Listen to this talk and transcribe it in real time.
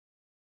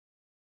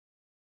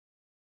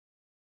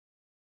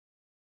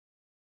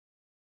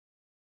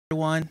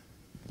Everyone,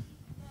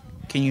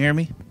 can you hear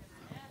me?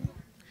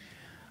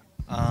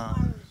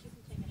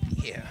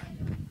 Yeah.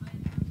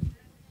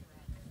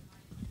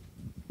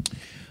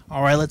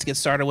 All right, let's get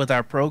started with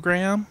our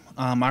program.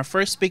 Our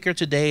first speaker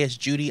today is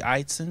Judy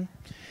Eitzen,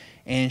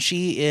 and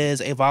she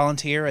is a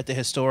volunteer at the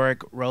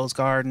historic Rose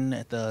Garden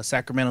at the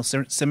Sacramento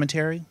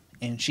Cemetery,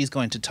 and she's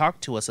going to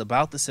talk to us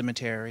about the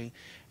cemetery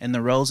and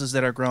the roses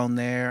that are grown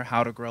there,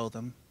 how to grow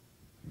them,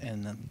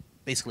 and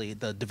basically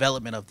the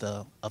development of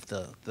the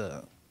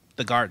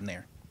garden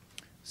there.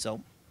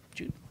 So,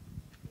 Jude.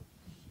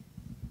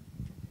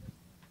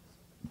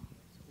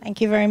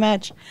 Thank you very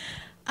much.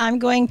 I'm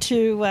going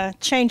to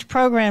change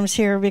programs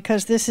here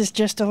because this is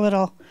just a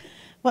little,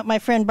 what my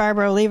friend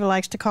Barbara Oliva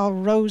likes to call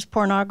rose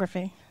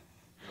pornography.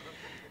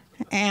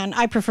 And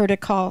I prefer to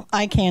call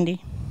eye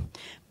candy.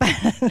 But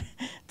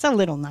it's a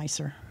little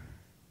nicer.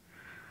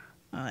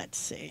 Let's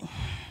see.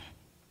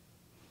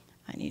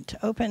 I need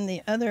to open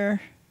the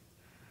other.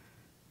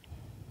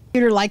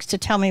 Computer likes to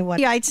tell me what.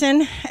 Judy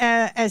Eitzen,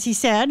 as he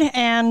said,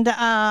 and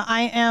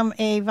I am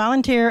a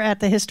volunteer at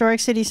the Historic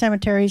City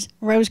Cemetery's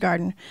Rose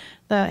Garden,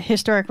 the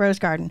historic Rose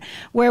Garden,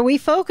 where we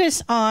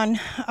focus on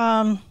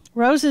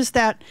roses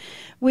that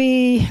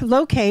we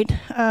locate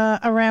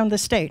around the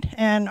state,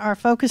 and our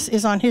focus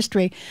is on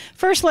history.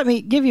 First, let me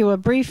give you a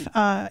brief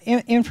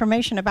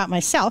information about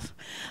myself.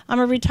 I'm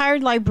a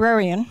retired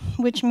librarian,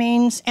 which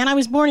means, and I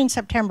was born in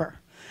September.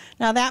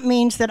 Now that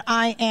means that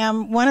I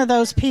am one of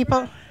those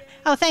people.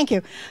 Oh, thank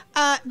you.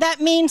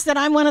 That means that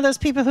I'm one of those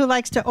people who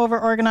likes to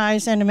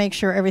over-organize and to make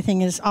sure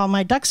everything is, all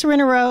my ducks are in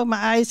a row, my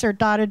I's are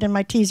dotted, and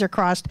my T's are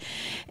crossed.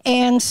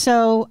 And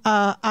so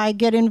I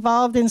get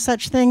involved in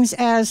such things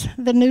as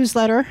the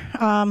newsletter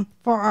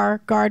for our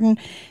garden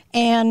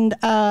and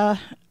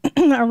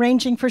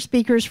arranging for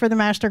speakers for the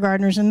master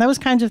gardeners and those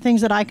kinds of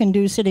things that I can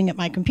do sitting at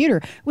my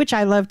computer, which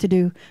I love to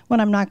do when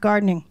I'm not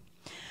gardening.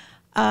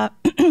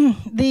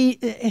 The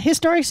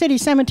Historic City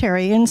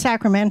Cemetery in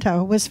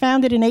Sacramento was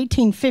founded in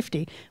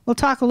 1850. We'll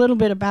talk a little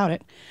bit about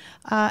it.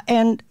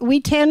 And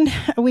we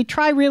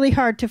try really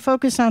hard to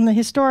focus on the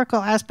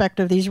historical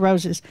aspect of these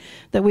roses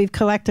that we've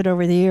collected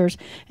over the years.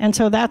 And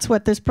so that's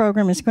what this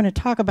program is going to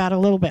talk about a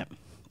little bit.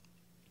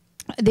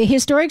 The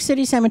Historic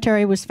City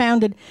Cemetery was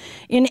founded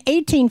in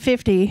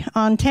 1850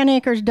 on 10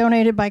 acres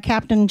donated by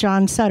Captain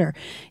John Sutter.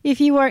 If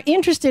you are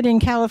interested in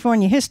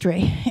California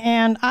history,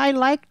 and I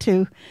like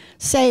to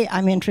say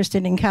I'm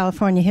interested in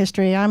California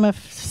history, I'm a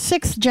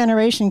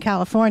sixth-generation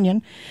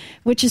Californian,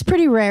 which is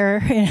pretty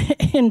rare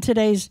in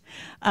today's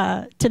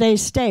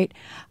state.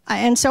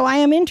 And so I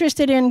am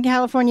interested in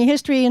California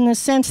history in the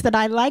sense that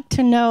I like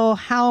to know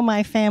how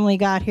my family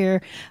got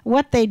here,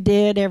 what they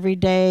did every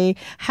day,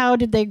 how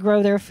did they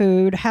grow their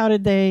food, how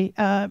did they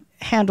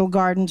handle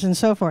gardens, and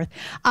so forth.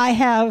 I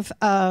have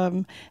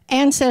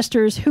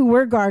ancestors who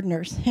were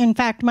gardeners. In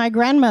fact, my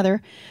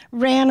grandmother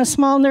ran a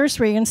small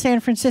nursery in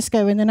San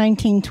Francisco in the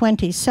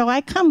 1920s, so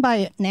I come by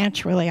it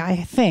naturally, I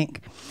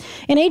think.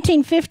 In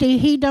 1850,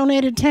 he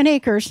donated 10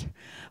 acres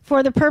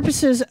for the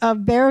purposes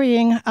of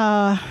burying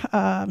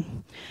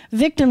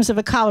victims of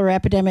a cholera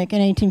epidemic in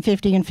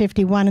 1850 and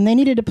 51, and they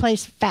needed a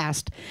place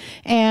fast.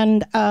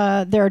 And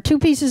there are two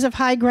pieces of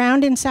high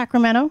ground in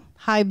Sacramento,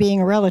 high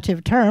being a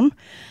relative term.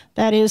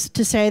 That is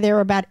to say they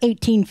were about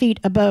 18 feet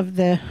above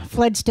the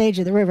flood stage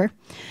of the river.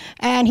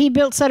 And he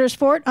built Sutter's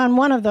Fort on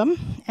one of them,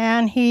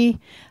 and he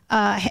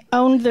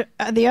owned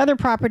the other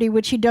property,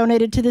 which he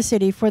donated to the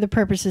city for the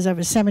purposes of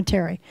a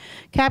cemetery.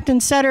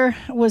 Captain Sutter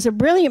was a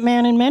brilliant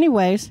man in many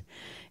ways,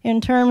 in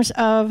terms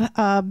of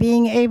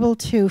being able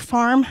to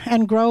farm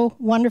and grow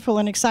wonderful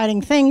and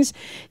exciting things.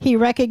 He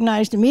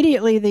recognized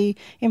immediately the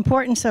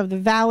importance of the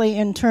valley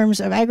in terms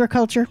of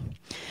agriculture.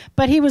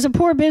 But he was a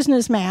poor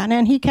businessman,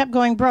 and he kept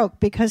going broke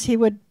because he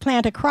would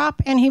plant a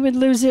crop and he would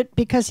lose it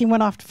because he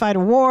went off to fight a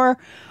war,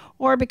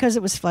 or because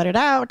it was flooded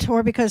out,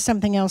 or because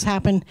something else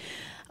happened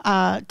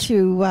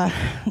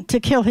to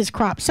kill his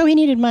crop. So he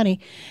needed money.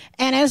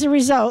 And as a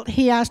result,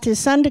 he asked his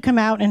son to come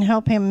out and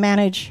help him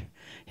manage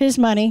his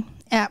money,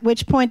 at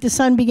which point the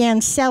son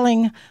began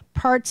selling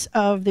parts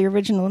of the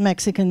original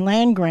Mexican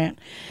land grant,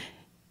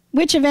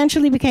 which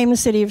eventually became the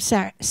city of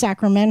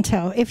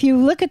Sacramento. If you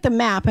look at the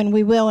map, and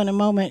we will in a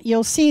moment,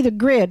 you'll see the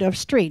grid of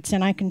streets,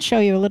 and I can show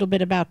you a little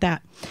bit about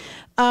that.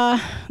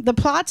 The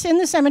plots in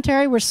the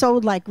cemetery were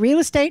sold like real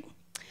estate.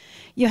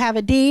 You have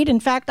a deed. In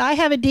fact, I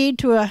have a deed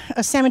to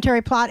a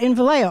cemetery plot in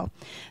Vallejo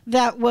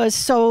that was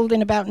sold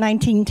in about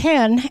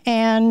 1910,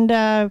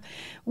 and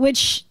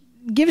which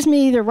gives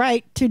me the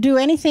right to do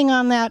anything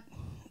on that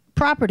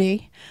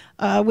property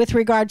with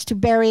regards to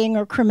burying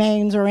or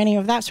cremains or any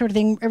of that sort of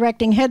thing,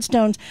 erecting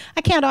headstones.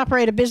 I can't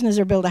operate a business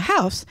or build a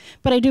house,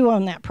 but I do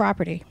own that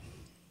property.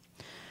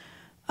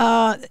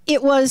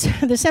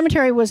 The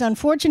cemetery was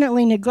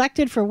unfortunately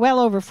neglected for well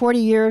over 40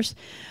 years,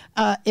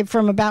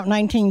 from about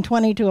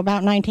 1920 to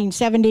about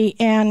 1970,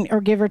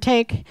 or give or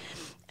take,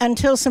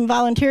 until some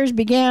volunteers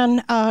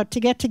began to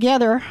get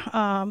together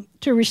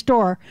to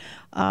restore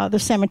the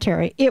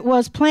cemetery. It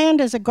was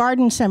planned as a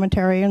garden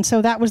cemetery, and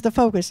so that was the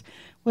focus,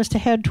 was to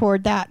head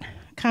toward that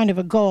kind of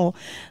a goal.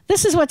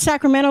 This is what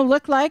Sacramento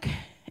looked like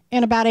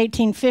in about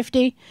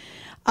 1850.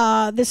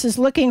 This is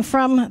looking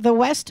from the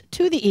west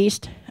to the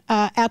east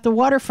at the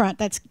waterfront.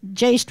 That's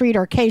J Street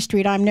or K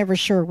Street, I'm never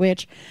sure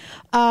which.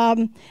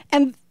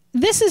 And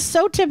this is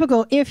so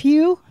typical. If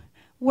you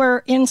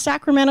were in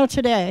Sacramento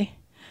today,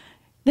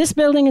 this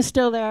building is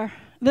still there,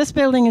 this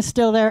building is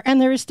still there,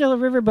 and there is still a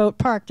riverboat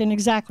parked in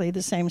exactly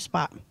the same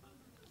spot.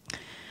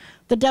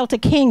 The Delta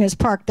King is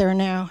parked there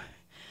now.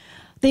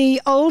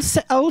 The old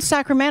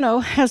Sacramento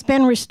has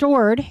been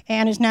restored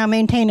and is now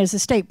maintained as a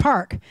state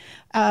park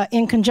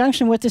in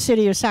conjunction with the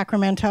city of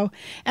Sacramento.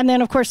 And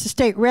then, of course, the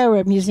State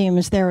Railroad Museum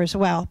is there as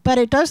well. But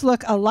it does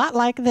look a lot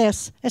like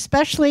this,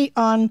 especially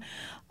on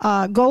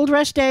Gold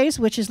Rush days,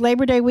 which is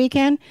Labor Day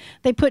weekend.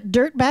 They put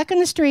dirt back in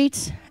the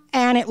streets,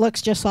 and it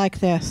looks just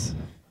like this.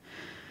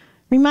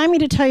 Remind me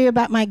to tell you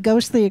about my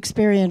ghostly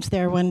experience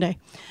there one day.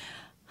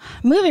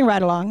 Moving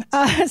right along,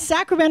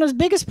 Sacramento's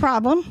biggest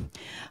problem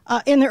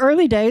in the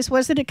early days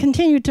was that it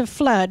continued to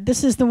flood.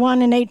 This is the one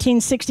in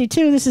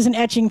 1862. This is an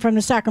etching from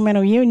the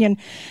Sacramento Union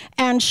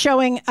and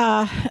showing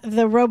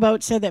the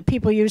rowboats that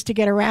people used to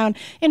get around.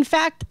 In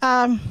fact,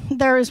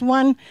 there is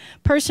one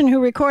person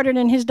who recorded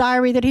in his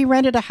diary that he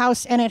rented a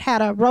house and it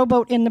had a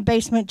rowboat in the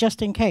basement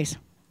just in case.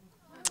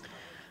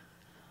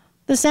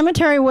 The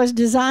cemetery was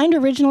designed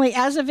originally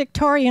as a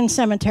Victorian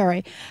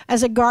cemetery,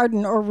 as a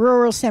garden or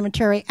rural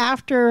cemetery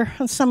after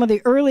some of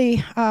the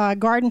early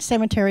garden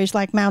cemeteries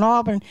like Mount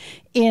Auburn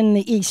in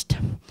the east.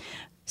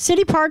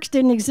 City parks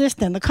didn't exist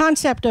then. The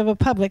concept of a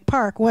public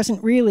park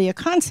wasn't really a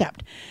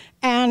concept.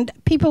 And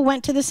people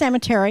went to the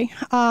cemetery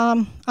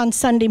on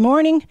Sunday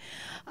morning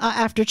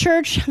after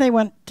church. They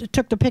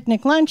took the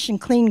picnic lunch and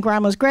cleaned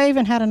Grandma's grave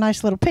and had a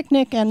nice little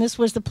picnic. And this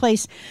was the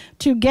place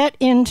to get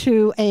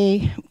into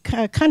a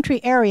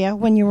country area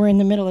when you were in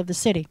the middle of the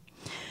city.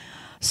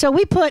 So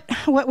we put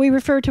what we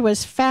refer to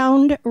as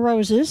found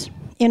roses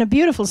in a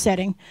beautiful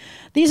setting.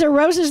 These are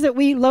roses that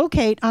we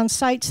locate on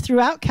sites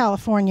throughout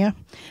California,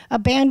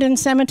 abandoned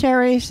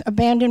cemeteries,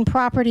 abandoned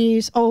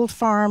properties, old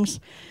farms,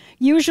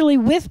 usually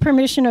with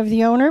permission of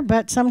the owner,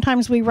 but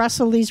sometimes we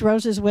rustle these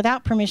roses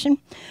without permission.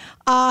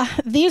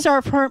 These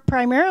are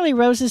primarily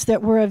roses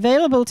that were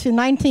available to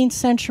 19th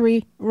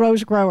century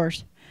rose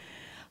growers.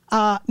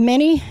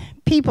 Many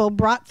people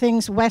brought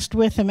things west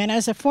with them, and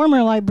as a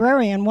former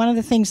librarian, one of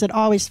the things that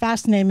always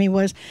fascinated me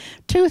was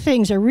two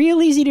things are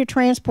real easy to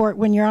transport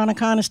when you're on a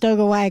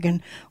Conestoga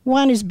wagon.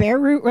 One is bare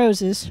root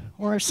roses,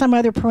 or some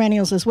other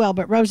perennials as well,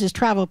 but roses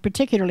travel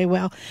particularly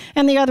well,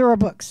 and the other are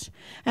books.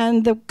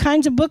 And the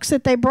kinds of books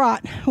that they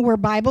brought were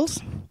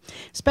Bibles,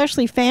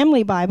 especially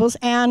family Bibles,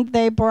 and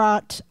they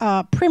brought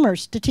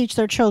primers to teach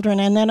their children,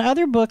 and then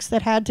other books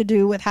that had to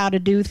do with how to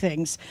do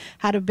things,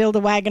 how to build a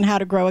wagon, how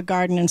to grow a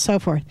garden, and so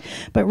forth.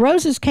 But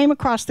roses came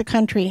across the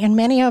country, and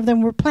many of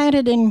them were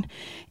planted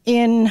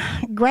in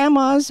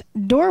Grandma's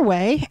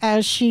doorway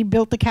as she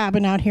built the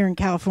cabin out here in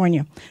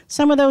California.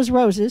 Some of those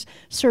roses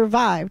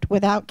survived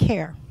without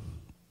care.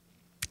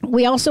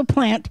 We also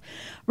plant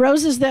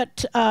roses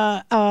that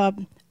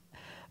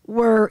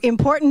were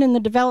important in the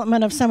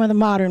development of some of the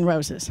modern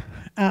roses.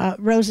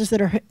 Roses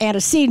that are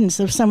antecedents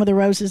of some of the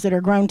roses that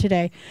are grown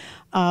today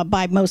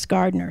by most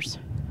gardeners.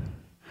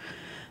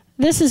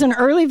 This is an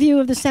early view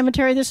of the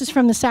cemetery. This is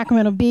from the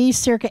Sacramento Bee,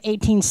 circa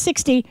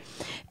 1860,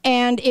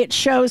 and it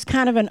shows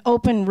kind of an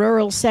open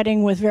rural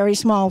setting with very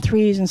small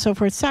trees and so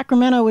forth.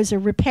 Sacramento is a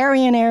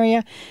riparian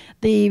area.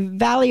 The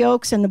valley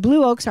oaks and the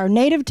blue oaks are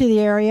native to the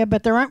area,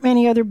 but there aren't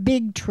many other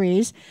big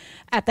trees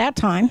at that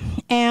time,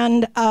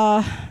 and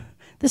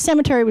the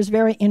cemetery was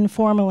very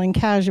informal and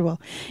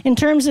casual. In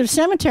terms of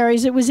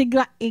cemeteries, it was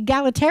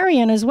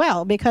egalitarian as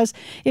well, because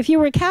if you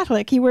were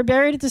Catholic, you were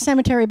buried at the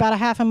cemetery about a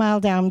half a mile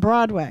down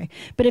Broadway.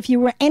 But if you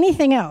were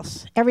anything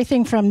else,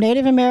 everything from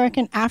Native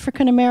American,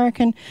 African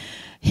American,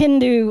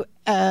 Hindu,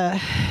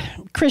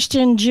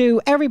 Christian, Jew,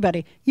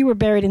 everybody, you were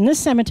buried in this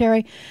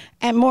cemetery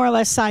and more or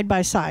less side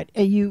by side.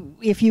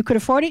 If you could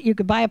afford it, you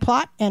could buy a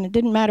plot, and it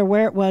didn't matter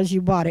where it was,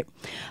 you bought it.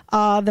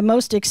 The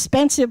most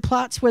expensive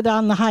plots were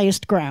on the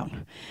highest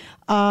ground.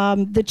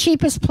 The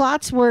cheapest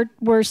plots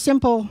were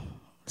simple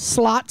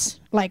slots,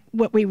 like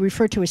what we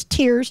refer to as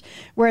tiers,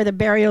 where the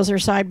burials are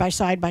side by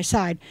side by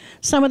side.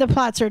 Some of the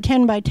plots are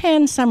 10 by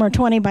 10, some are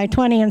 20 by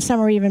 20, and some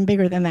are even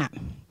bigger than that.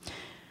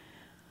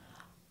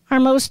 Our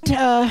most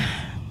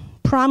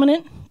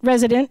prominent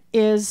resident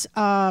is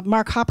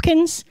Mark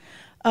Hopkins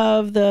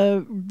of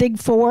the Big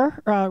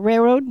Four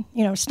Railroad,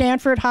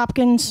 Stanford,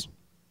 Hopkins,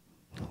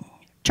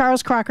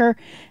 Charles Crocker,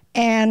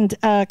 and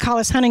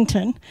Collis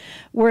Huntington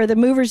were the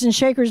movers and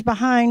shakers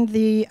behind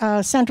the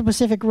Central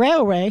Pacific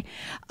Railway,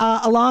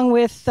 along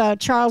with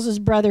Charles's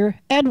brother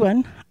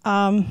Edwin,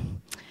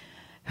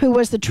 who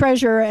was the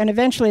treasurer and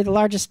eventually the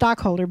largest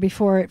stockholder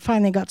before it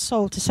finally got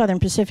sold to Southern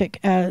Pacific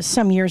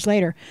some years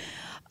later.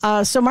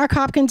 So Mark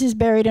Hopkins is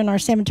buried in our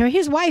cemetery.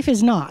 His wife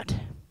is not.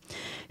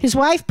 His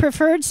wife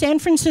preferred San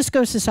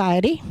Francisco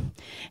society,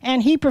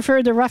 and he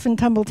preferred the rough and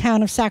tumble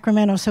town of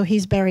Sacramento, so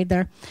he's buried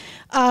there.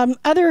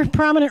 Other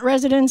prominent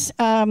residents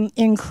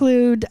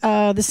include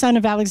the son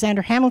of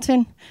Alexander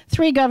Hamilton,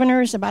 3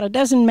 governors, about a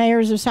dozen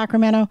mayors of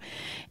Sacramento,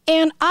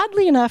 and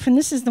oddly enough, and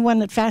this is the one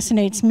that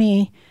fascinates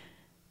me,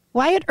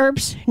 Wyatt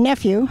Earp's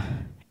nephew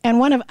and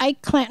one of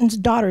Ike Clanton's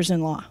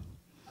daughters-in-law.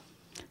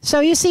 So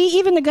you see,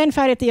 even the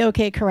gunfight at the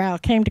OK Corral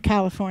came to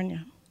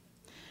California.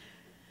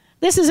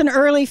 This is an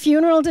early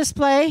funeral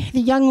display.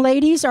 The young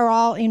ladies are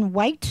all in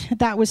white.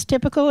 That was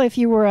typical. If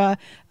you were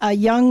a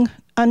young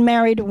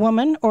unmarried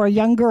woman or a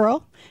young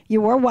girl, you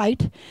wore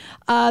white.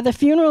 The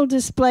funeral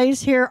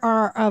displays here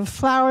are of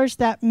flowers,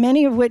 that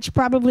many of which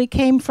probably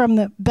came from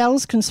the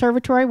Bell's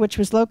Conservatory, which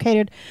was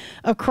located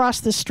across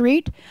the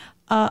street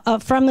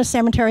from the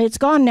cemetery. It's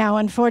gone now,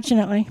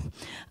 unfortunately.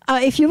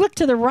 If you look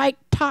to the right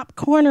top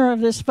corner of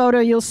this photo,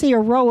 you'll see a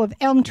row of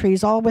elm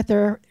trees, all with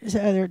their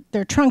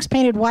trunks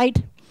painted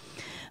white.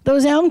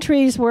 Those elm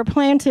trees were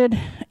planted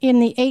in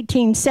the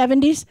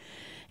 1870s,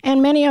 and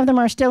many of them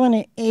are still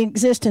in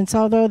existence,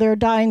 although they're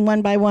dying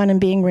one by one and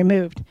being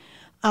removed.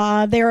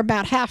 They're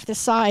about half the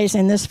size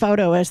in this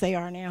photo as they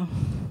are now.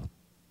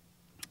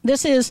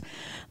 This is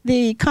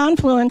the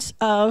confluence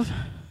of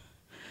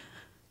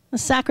the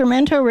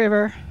Sacramento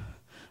River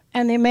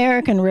and the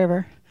American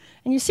River.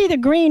 And you see the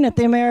green at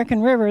the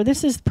American River.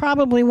 This is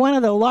probably one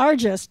of the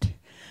largest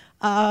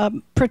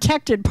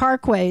protected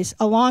parkways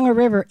along a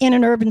river in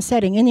an urban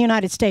setting in the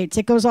United States.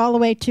 It goes all the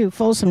way to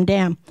Folsom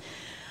Dam.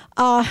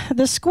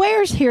 The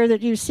squares here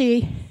that you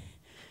see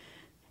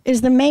is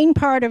the main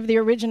part of the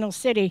original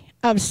city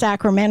of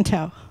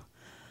Sacramento.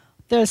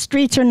 The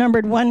streets are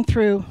numbered 1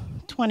 through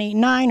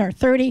 29 or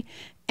 30,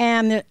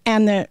 and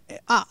the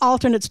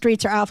alternate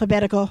streets are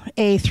alphabetical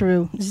A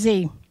through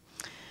Z.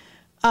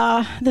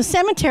 The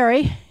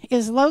cemetery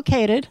is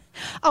located.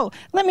 Oh,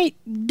 let me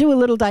do a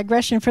little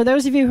digression. For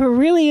those of you who are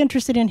really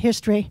interested in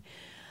history,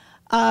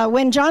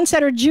 when John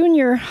Sutter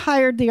Jr.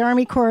 hired the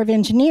Army Corps of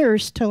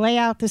Engineers to lay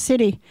out the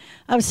city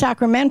of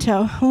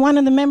Sacramento, one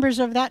of the members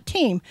of that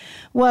team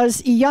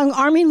was a young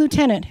Army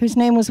lieutenant whose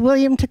name was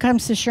William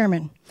Tecumseh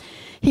Sherman.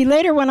 He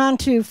later went on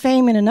to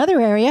fame in another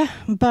area,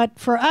 but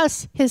for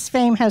us, his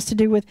fame has to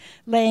do with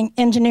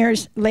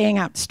engineers laying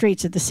out the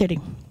streets of the city.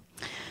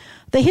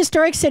 The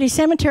historic city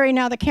cemetery,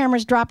 now the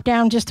camera's dropped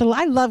down just a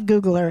little. I love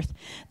Google Earth.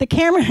 The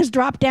camera has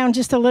dropped down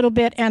just a little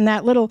bit, and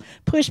that little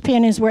push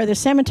pin is where the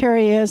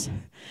cemetery is.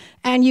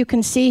 And you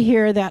can see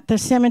here that the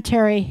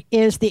cemetery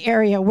is the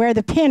area where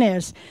the pin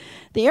is.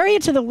 The area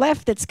to the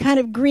left that's kind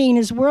of green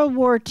is World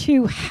War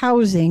II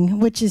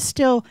housing, which is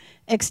still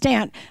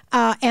extant,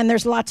 and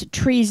there's lots of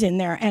trees in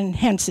there, and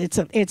hence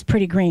it's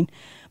pretty green.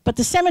 But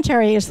the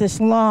cemetery is this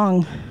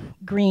long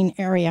green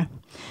area.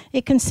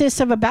 It consists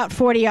of about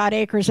 40-odd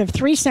acres of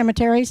 3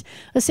 cemeteries,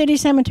 a city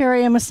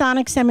cemetery, a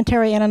Masonic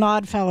cemetery, and an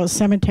Oddfellows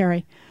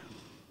cemetery.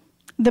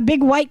 The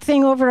big white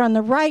thing over on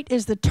the right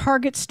is the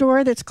Target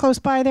store that's close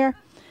by there.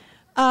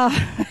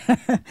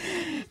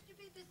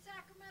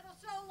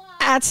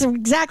 That's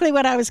exactly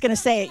what I was going to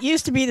say. It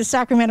used to be the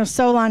Sacramento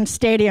Solon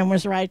Stadium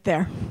was right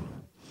there.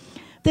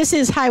 This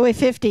is Highway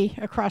 50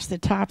 across the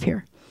top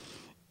here.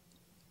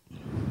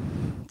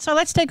 So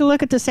let's take a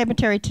look at the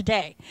cemetery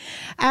today.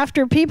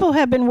 After people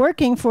have been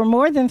working for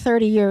more than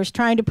 30 years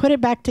trying to put it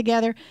back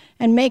together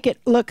and make it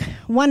look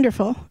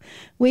wonderful,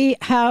 we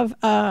have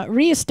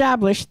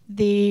reestablished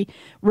the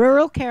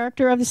rural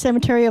character of the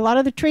cemetery. A lot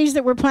of the trees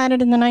that were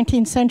planted in the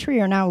 19th century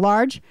are now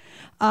large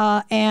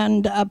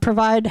and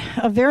provide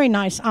a very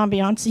nice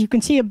ambiance. You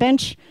can see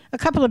a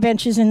couple of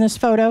benches in this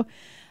photo.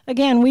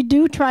 Again, we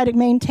do try to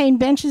maintain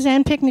benches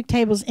and picnic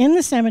tables in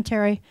the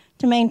cemetery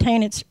to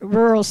maintain its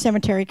rural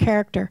cemetery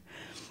character.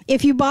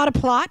 If you bought a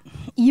plot,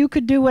 you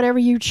could do whatever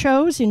you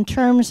chose in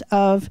terms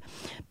of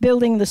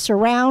building the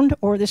surround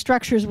or the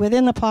structures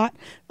within the plot.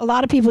 A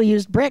lot of people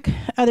used brick,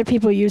 other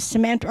people used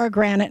cement or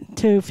granite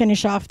to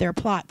finish off their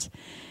plots.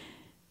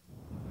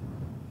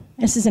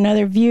 This is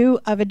another view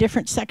of a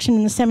different section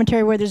in the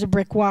cemetery where there's a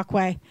brick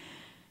walkway.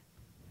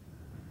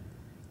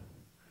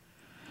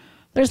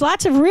 There's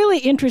lots of really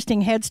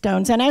interesting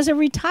headstones, and as a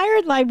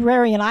retired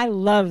librarian, I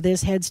love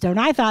this headstone.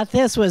 I thought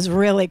this was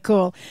really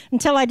cool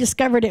until I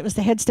discovered it was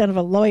the headstone of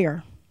a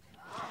lawyer.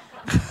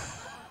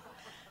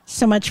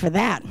 So much for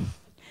that.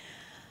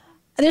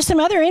 There's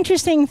some other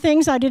interesting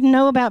things I didn't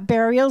know about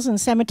burials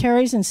and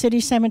cemeteries and city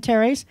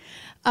cemeteries.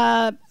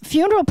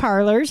 Funeral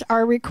parlors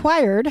are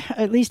required,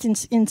 at least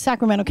in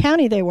Sacramento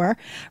County they were,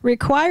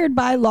 required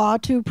by law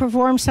to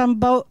perform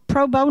some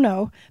pro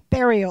bono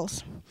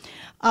burials.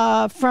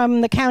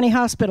 From the county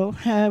hospital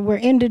where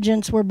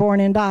indigents were born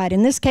and died.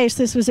 In this case,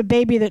 this was a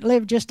baby that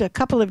lived just a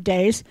couple of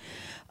days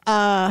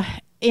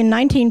in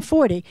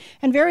 1940.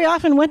 And very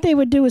often what they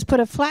would do is put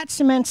a flat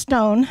cement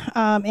stone,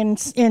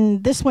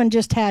 and this one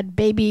just had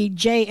baby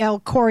J.L.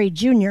 Corey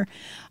Jr.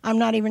 I'm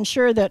not even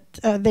sure that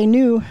they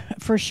knew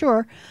for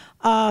sure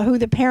who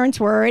the parents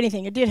were or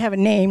anything. It did have a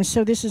name,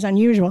 so this is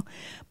unusual.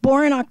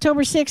 Born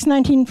October 8th,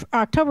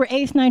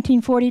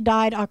 1940,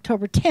 died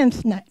October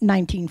 10th,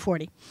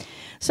 1940.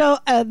 So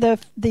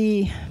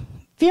the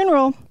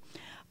funeral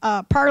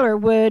parlor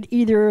would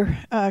either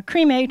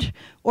cremate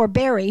or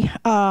bury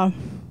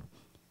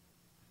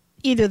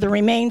either the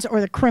remains or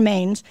the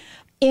cremains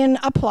in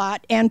a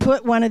plot and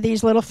put one of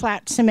these little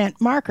flat cement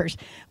markers.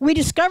 We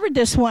discovered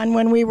this one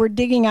when we were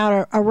digging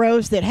out a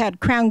rose that had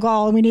crown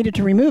gall and we needed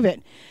to remove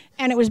it.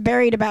 And it was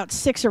buried about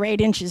 6 or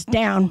 8 inches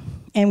down,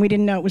 and we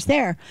didn't know it was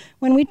there.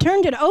 When we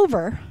turned it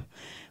over,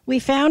 we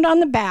found on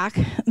the back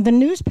the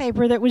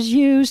newspaper that was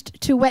used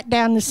to wet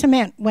down the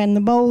cement when the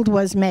mold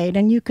was made,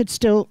 and you could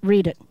still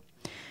read it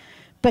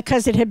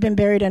because it had been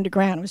buried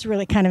underground. It was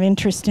really kind of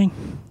interesting.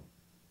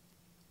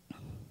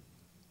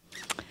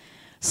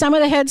 Some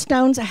of the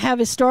headstones have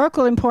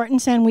historical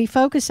importance, and we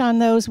focus on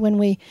those when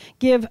we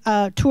give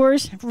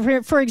tours.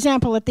 For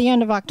example, at the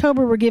end of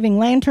October, we're giving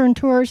lantern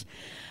tours.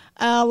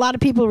 A lot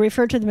of people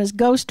refer to them as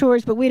ghost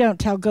tours, but we don't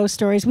tell ghost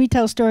stories. We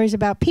tell stories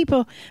about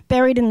people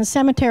buried in the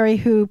cemetery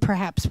who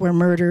perhaps were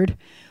murdered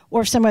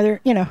or some other,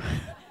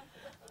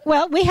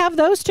 well, we have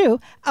those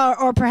too,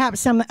 or perhaps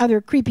some other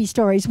creepy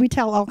stories. We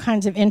tell all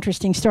kinds of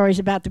interesting stories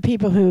about the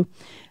people who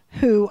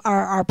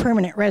are our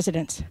permanent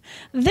residents.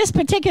 This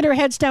particular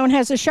headstone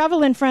has a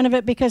shovel in front of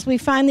it because we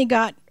finally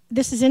got,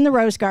 this is in the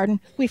Rose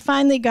Garden, we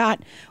finally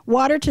got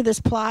water to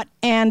this plot,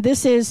 and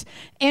this is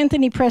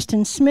Anthony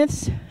Preston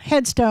Smith's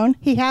headstone.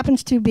 He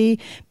happens to be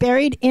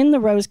buried in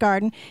the Rose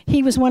Garden.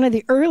 He was one of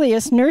the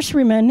earliest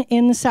nurserymen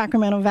in the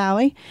Sacramento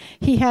Valley.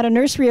 He had a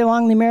nursery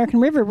along the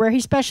American River where he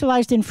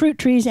specialized in fruit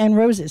trees and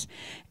roses.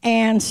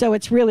 And so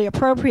it's really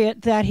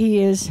appropriate that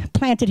he is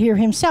planted here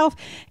himself,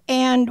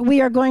 and we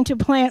are going to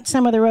plant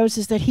some of the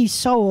roses that he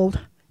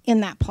sold in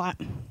that plot.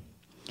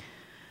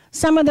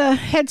 Some of the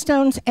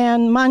headstones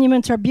and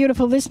monuments are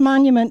beautiful. This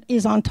monument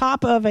is on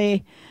top of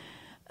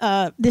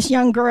this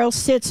young girl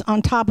sits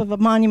on top of a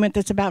monument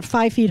that's about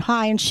 5 feet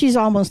high, and she's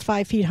almost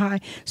 5 feet high.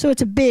 So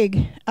it's a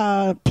big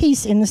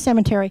piece in the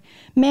cemetery.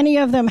 Many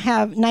of them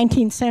have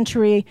 19th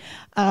century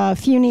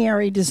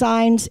funerary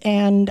designs,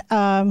 and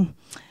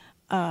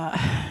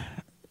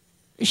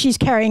she's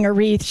carrying a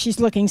wreath. She's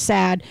looking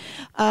sad.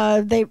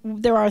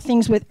 There are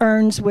things with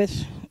urns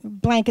with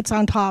blankets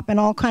on top and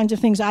all kinds of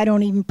things I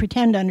don't even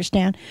pretend to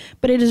understand.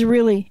 But it is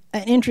really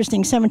an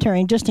interesting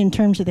cemetery just in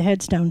terms of the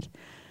headstones.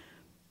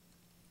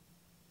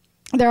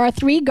 There are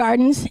 3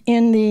 gardens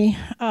in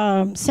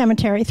the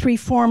cemetery, 3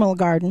 formal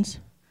gardens.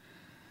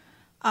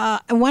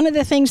 And one of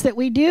the things that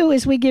we do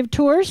is we give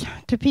tours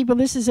to people.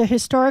 This is a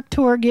historic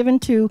tour given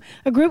to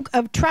a group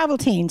of travel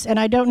teens. And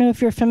I don't know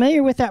if you're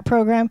familiar with that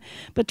program,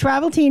 but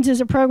Travel Teens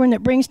is a program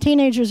that brings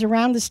teenagers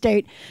around the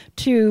state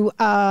to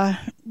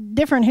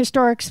different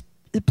historic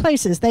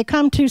places. They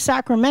come to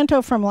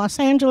Sacramento from Los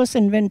Angeles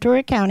and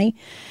Ventura County,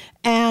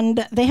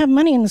 and they have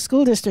money in the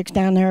school districts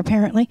down there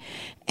apparently,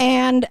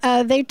 and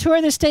they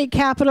tour the state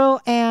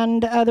capitol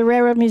and the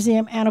Railroad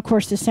Museum and of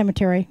course the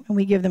cemetery, and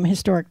we give them a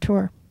historic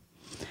tour.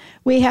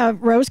 We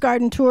have rose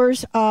garden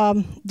tours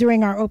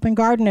during our open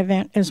garden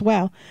event as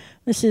well.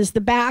 This is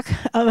the back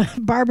of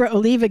Barbara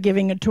Oliva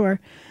giving a tour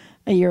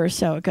a year or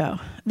so ago.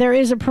 There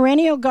is a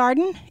perennial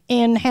garden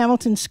in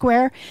Hamilton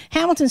Square.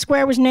 Hamilton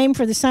Square was named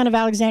for the son of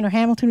Alexander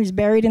Hamilton, who's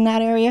buried in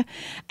that area.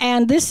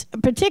 And this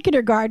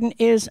particular garden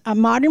is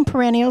modern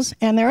perennials,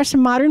 and there are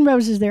some modern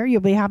roses there.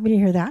 You'll be happy to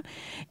hear that.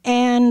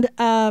 And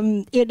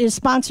it is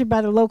sponsored by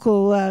the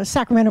local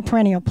Sacramento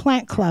Perennial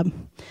Plant Club.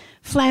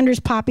 Flanders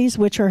poppies,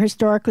 which are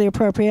historically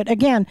appropriate.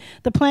 Again,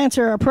 the plants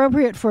are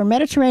appropriate for a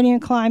Mediterranean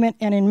climate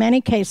and in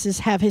many cases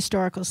have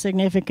historical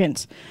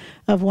significance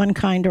of one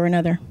kind or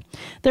another.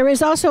 There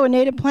is also a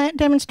native plant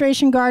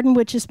demonstration garden,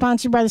 which is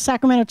sponsored by the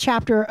Sacramento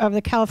chapter of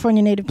the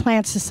California Native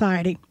Plant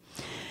Society.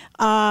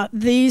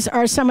 These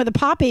are some of the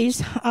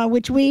poppies,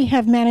 which we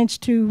have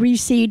managed to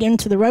reseed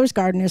into the rose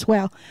garden as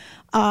well,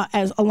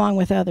 along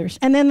with others.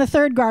 And then the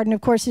third garden, of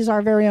course, is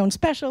our very own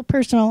special,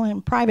 personal,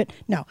 and private.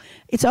 No,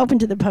 it's open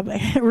to the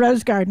public,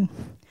 rose garden.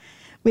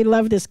 We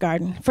love this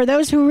garden. For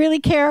those who really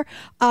care,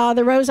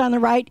 the rose on the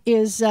right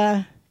is,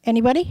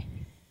 anybody?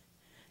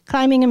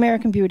 Climbing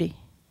American Beauty.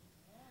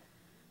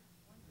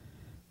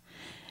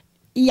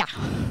 Yeah,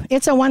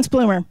 it's a once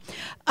bloomer.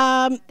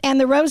 And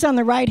the rose on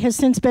the right has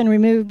since been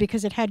removed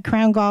because it had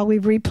crown gall.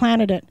 We've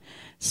replanted it.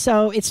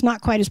 So it's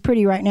not quite as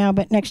pretty right now,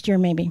 but next year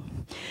maybe.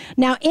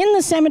 Now, in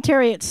the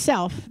cemetery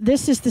itself,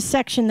 this is the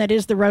section that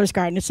is the rose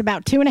garden. It's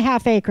about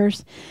 2.5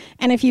 acres.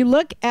 And if you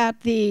look at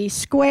the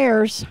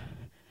squares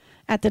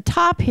at the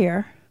top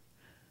here,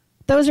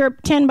 those are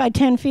 10 by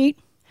 10 feet.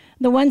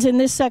 The ones in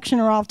this section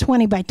are all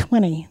 20 by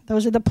 20.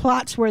 Those are the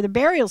plots where the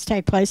burials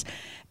take place.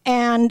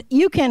 And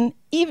you can,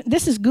 even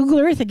this is Google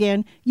Earth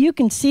again, you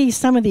can see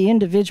some of the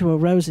individual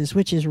roses,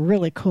 which is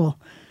really cool.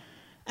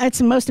 It's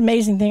the most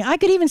amazing thing. I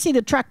could even see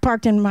the truck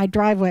parked in my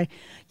driveway.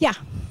 Yeah. Is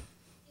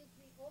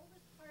the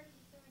oldest part of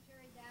the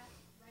cemetery that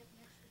right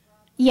next to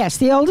Broadway? Yes,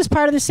 the oldest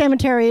part of the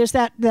cemetery is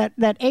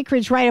that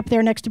acreage right up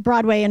there next to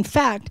Broadway. In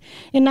fact,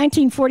 in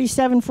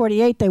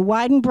 1947-48, they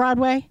widened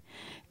Broadway,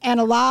 and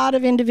a lot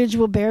of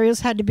individual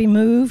burials had to be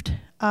moved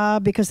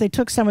because they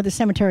took some of the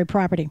cemetery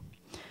property.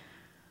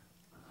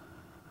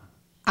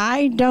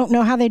 I don't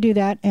know how they do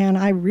that, and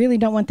I really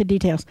don't want the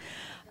details.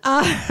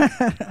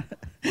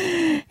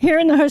 Here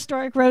in the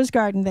historic Rose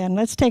Garden, then,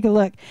 let's take a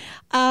look.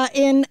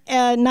 Get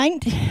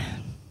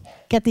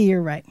the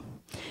year right.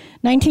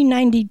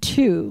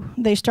 1992,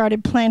 they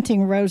started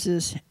planting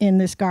roses in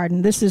this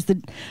garden. This is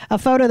a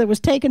photo that was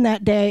taken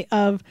that day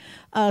of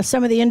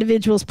some of the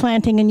individuals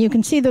planting, and you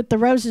can see that the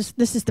roses,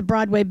 this is the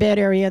Broadway bed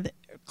area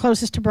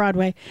closest to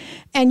Broadway,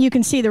 and you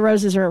can see the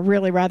roses are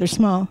really rather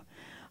small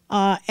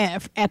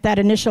at that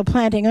initial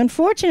planting.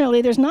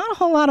 Unfortunately, there's not a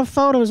whole lot of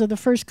photos of the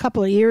first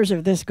couple of years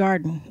of this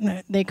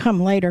garden. They come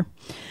later.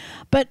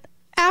 But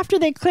after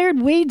they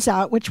cleared weeds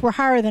out, which were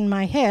higher than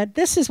my head,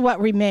 this is what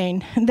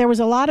remained. There was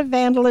a lot of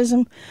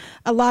vandalism,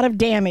 a lot of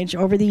damage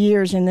over the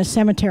years in this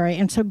cemetery.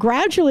 And so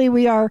gradually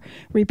we are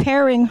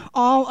repairing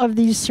all of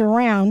these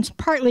surrounds,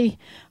 partly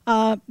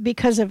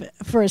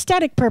for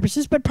aesthetic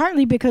purposes, but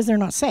partly because they're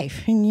not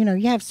safe. And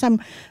you have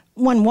someone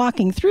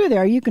walking through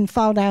there, you can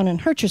fall down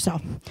and hurt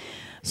yourself.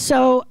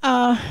 So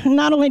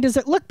not only does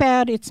it look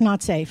bad, it's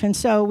not safe. And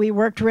so we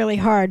worked really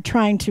hard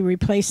trying to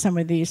replace some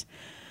of these.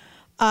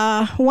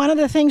 One of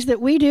the things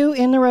that we do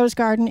in the Rose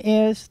Garden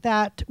is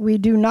that we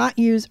do not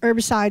use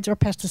herbicides or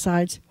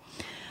pesticides.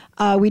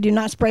 We do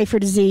not spray for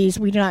disease.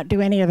 We do not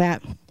do any of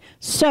that.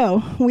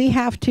 So we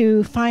have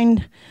to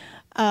find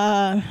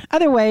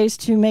other ways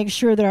to make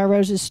sure that our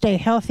roses stay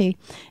healthy.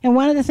 And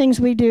one of the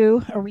things we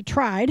do, or we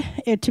tried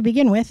to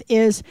begin with,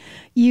 is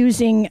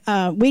using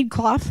weed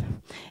cloth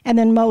and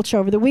then mulch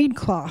over the weed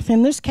cloth.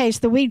 In this case,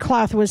 the weed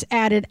cloth was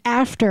added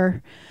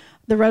after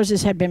the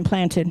roses had been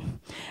planted.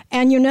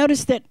 And you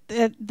notice that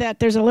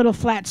there's a little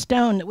flat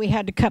stone that we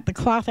had to cut the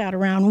cloth out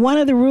around. One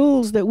of the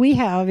rules that we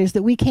have is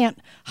that we can't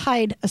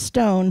hide a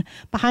stone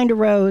behind a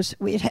rose.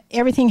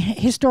 Everything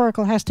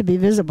historical has to be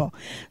visible.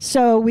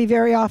 So we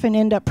very often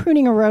end up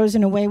pruning a rose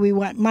in a way we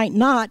might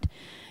not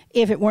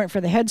if it weren't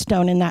for the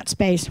headstone in that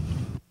space.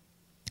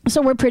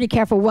 So we're pretty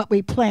careful what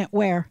we plant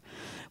where.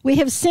 We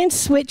have since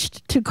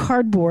switched to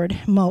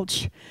cardboard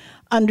mulch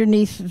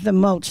underneath the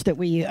mulch that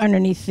we use,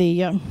 underneath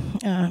the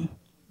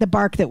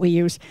bark that we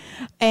use.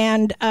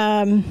 And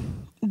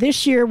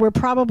this year we're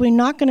probably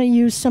not going to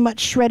use so much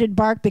shredded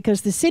bark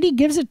because the city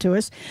gives it to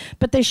us,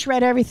 but they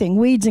shred everything,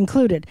 weeds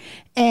included.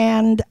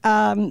 And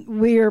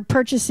we're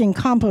purchasing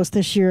compost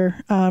this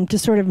year to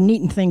sort of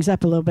neaten things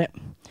up a little bit.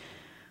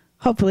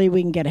 Hopefully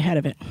we can get ahead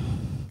of it.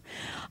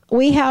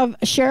 We have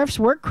sheriff's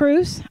work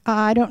crews.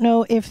 I don't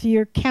know if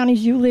your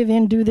counties you live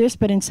in do this,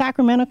 but in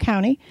Sacramento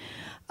County,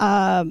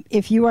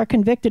 if you are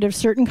convicted of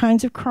certain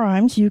kinds of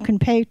crimes, you can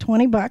pay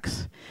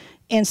 $20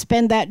 and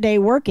spend that day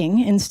working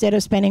instead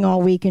of spending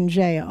all week in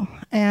jail.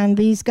 And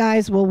these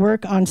guys will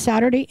work on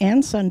Saturday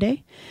and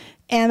Sunday,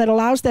 and it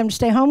allows them to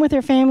stay home with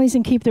their families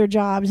and keep their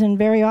jobs. And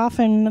very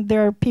often,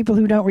 there are people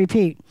who don't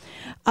repeat.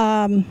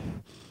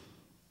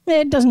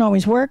 It doesn't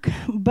always work,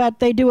 but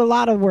they do a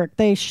lot of work.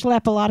 They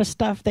schlep a lot of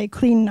stuff. They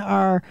clean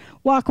our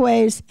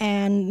walkways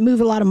and move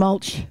a lot of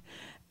mulch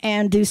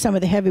and do some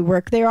of the heavy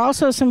work. There are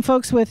also some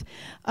folks with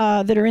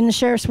that are in the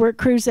sheriff's work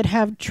crews that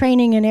have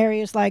training in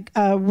areas like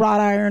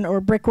wrought iron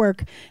or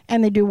brickwork,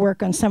 and they do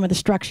work on some of the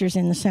structures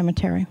in the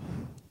cemetery.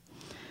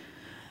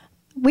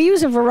 We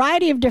use a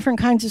variety of different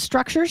kinds of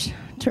structures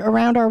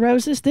around our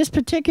roses. This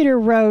particular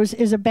rose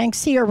is a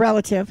Banksia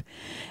relative,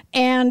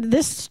 and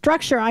this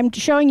structure, I'm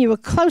showing you a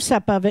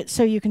close-up of it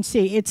so you can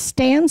see. It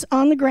stands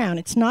on the ground.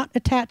 It's not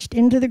attached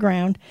into the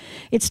ground.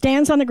 It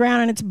stands on the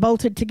ground and it's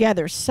bolted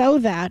together so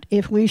that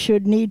if we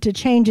should need to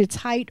change its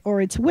height or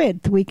its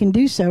width, we can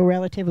do so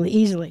relatively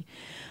easily.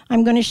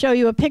 I'm going to show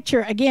you a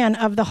picture again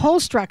of the whole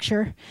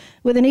structure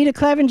with Anita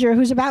Clevenger,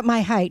 who's about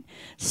my height,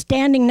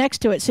 standing next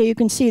to it so you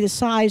can see the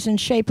size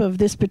and shape of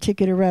this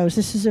particular rose.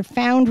 This is a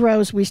found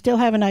rose we still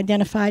haven't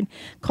identified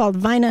called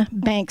Vina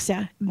Banks,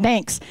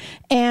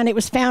 and it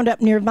was found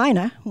up near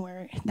Vina,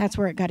 that's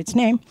where it got its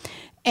name.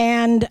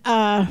 And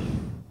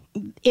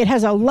it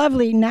has a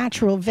lovely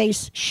natural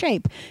vase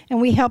shape, and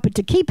we help it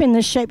to keep in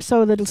this shape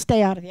so that it'll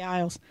stay out of the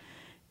aisles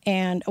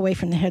and away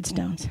from the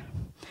headstones.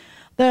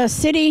 The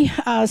city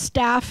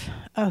staff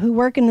who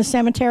work in the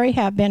cemetery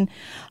have been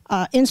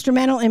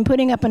instrumental in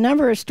putting up a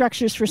number of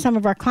structures for some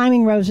of our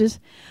climbing roses.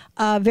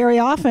 Very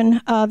often,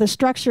 the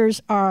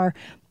structures are,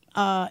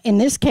 in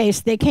this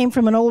case, they came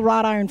from an old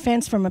wrought iron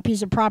fence from a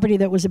piece of property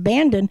that was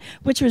abandoned,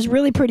 which was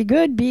really pretty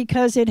good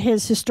because it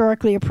is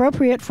historically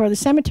appropriate for the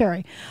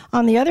cemetery.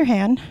 On the other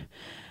hand,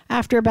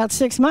 after about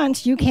 6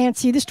 months, you can't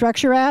see the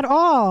structure at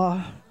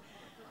all.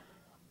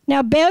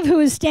 Now, Bev, who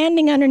is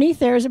standing underneath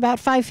there, is about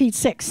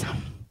 5'6".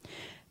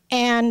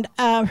 And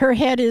her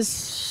head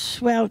is,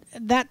 well,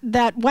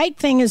 that white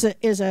thing is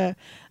a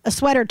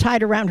sweater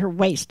tied around her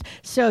waist.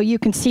 So you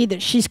can see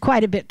that she's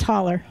quite a bit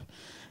taller.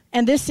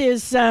 And this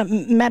is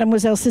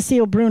Mademoiselle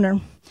Cecile Brunner.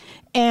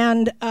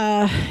 And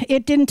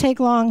it didn't take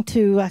long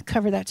to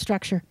cover that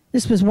structure.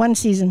 This was one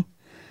season.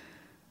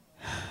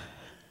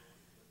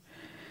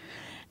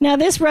 Now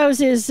this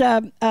rose is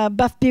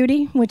Buff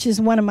Beauty, which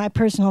is one of my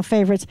personal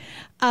favorites.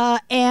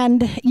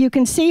 And you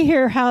can see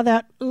here how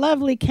that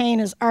lovely cane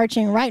is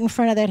arching right in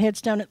front of that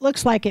headstone. It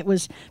looks like it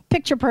was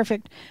picture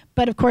perfect,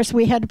 but of course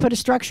we had to put a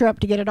structure up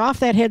to get it off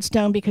that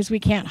headstone because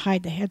we can't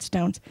hide the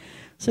headstones.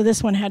 So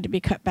this one had to be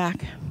cut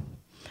back.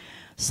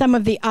 Some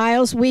of the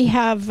aisles, we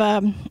have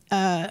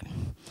rebar.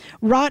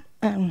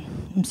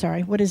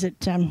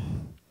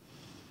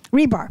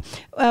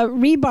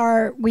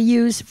 Rebar we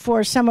use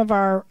for some of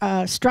our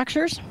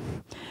structures.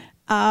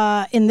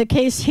 In the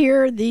case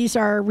here, these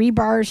are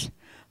rebars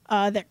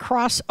that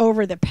cross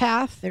over the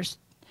path. There's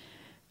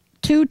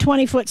two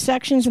 20-foot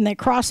sections, and they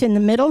cross in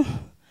the middle.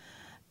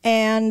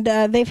 And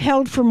they've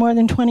held for more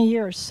than 20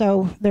 years,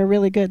 so they're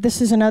really good. This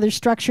is another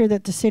structure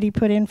that the city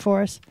put in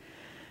for us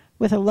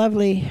with a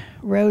lovely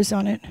rose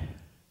on it.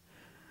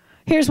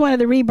 Here's one of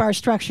the rebar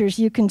structures.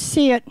 You can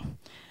see it.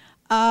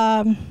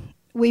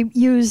 We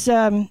use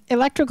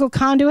electrical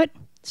conduit,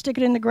 stick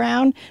it in the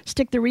ground,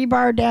 stick the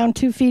rebar down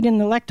 2 feet in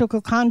the electrical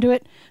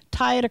conduit,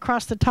 tie it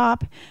across the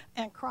top,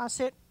 and cross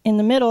it in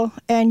the middle,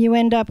 and you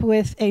end up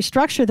with a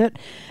structure that,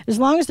 as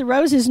long as the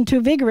rose isn't too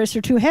vigorous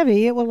or too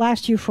heavy, it will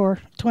last you for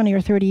 20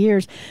 or 30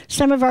 years.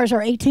 Some of ours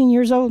are 18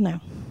 years old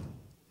now.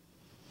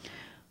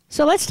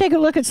 So let's take a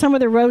look at some of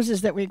the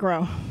roses that we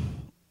grow.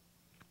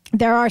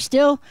 There are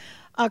still,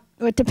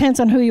 it depends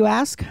on who you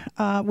ask,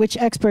 which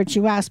experts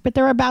you ask, but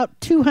there are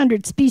about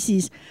 200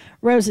 species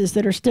roses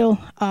that are still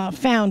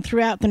found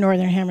throughout the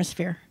Northern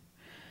Hemisphere.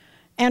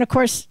 And of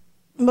course,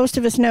 most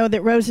of us know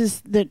that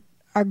roses that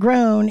are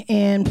grown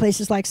in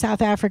places like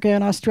South Africa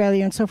and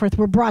Australia and so forth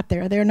were brought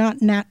there. They're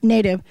not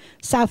native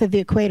south of the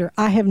equator.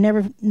 I have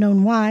never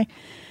known why,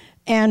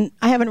 and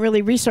I haven't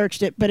really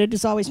researched it, but it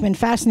has always been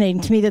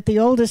fascinating to me that the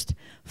oldest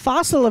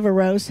fossil of a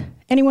rose,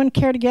 anyone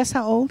care to guess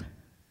how old?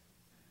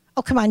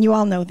 Oh, come on, you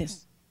all know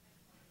this.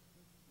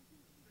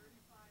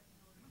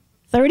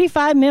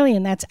 35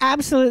 million, that's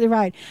absolutely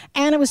right.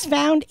 And it was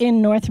found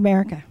in North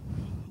America,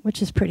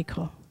 which is pretty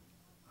cool.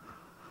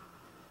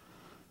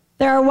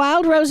 There are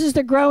wild roses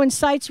that grow in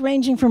sites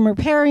ranging from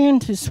riparian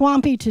to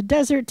swampy to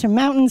desert to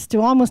mountains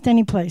to almost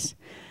any place.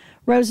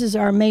 Roses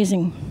are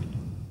amazing.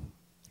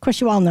 Of course,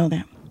 you all know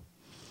that.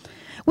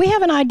 We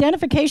have an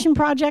identification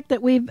project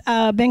that we've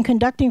been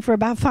conducting for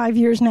about 5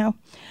 years now.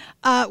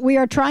 We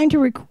are trying to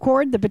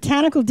record the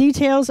botanical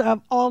details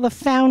of all the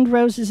found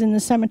roses in the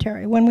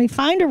cemetery. When we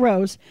find a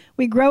rose,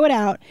 we grow it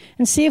out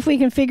and see if we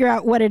can figure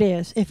out what it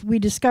is. If we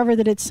discover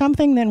that it's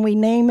something, then we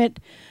name it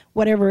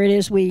whatever it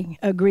is we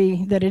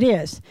agree that it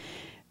is.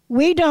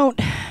 We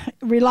don't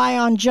rely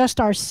on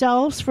just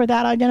ourselves for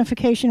that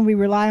identification. We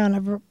rely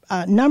on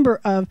a number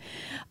of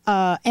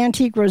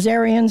antique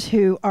rosarians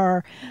who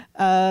are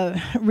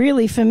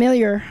really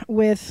familiar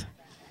with...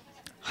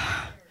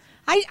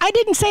 I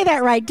didn't say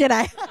that right, did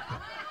I?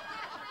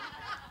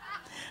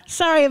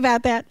 Sorry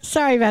about that.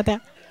 Sorry about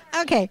that.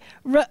 Okay.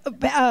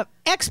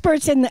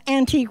 Experts in the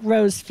antique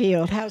rose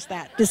field. How's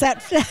that? Does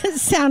that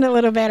sound a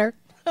little better?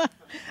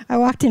 I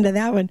walked into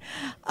that one.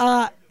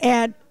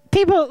 And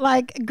people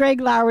like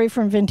Greg Lowry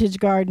from Vintage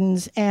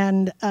Gardens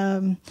and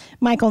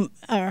Malcolm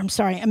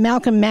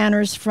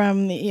Manners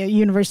from the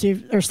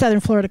University or Southern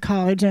Florida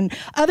College and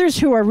others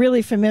who are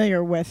really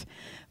familiar with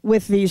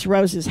these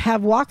roses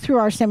have walked through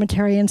our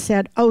cemetery and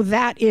said, oh,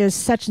 that is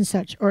such and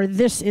such, or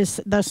this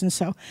is thus and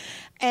so.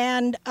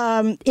 And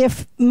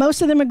if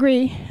most of them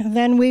agree,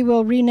 then we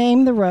will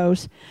rename the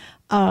rose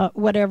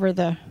whatever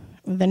the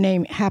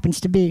name happens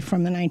to be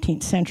from the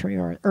 19th century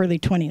or early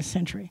 20th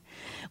century.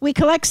 We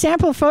collect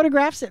sample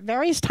photographs at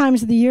various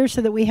times of the year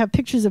so that we have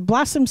pictures of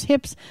blossoms,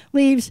 hips,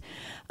 leaves,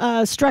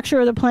 structure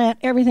of the plant,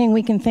 everything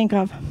we can think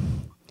of.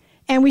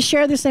 And we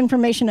share this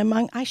information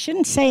among, I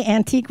shouldn't say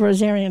antique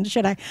rosarians,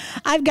 should I?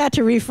 I've got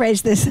to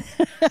rephrase this.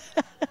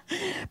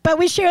 But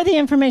we share the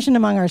information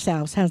among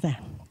ourselves. How's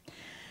that?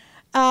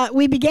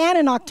 We began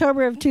in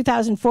October of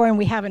 2004 and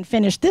we haven't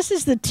finished. This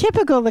is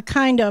the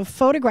kind of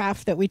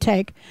photograph that we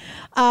take.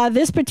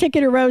 This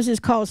particular rose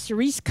is called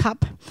Cerise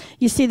Cup.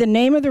 You see the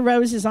name of the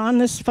rose is on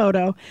this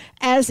photo,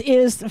 as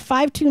is the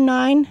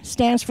 529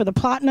 stands for the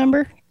plot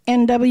number.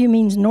 NW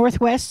means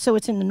northwest, so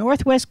it's in the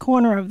northwest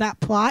corner of that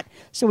plot,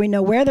 so we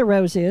know where the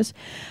rose is.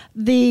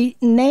 The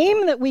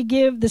name that we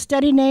give, the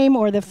study name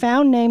or the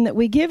found name that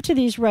we give to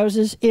these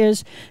roses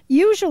is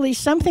usually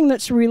something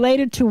that's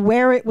related to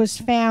where it was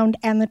found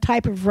and the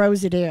type of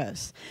rose it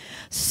is,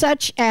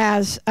 such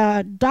as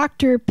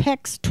Dr.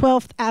 Peck's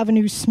 12th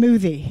Avenue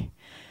Smoothie.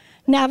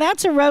 Now,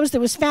 that's a rose that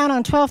was found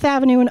on 12th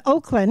Avenue in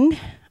Oakland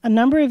a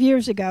number of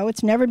years ago.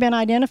 It's never been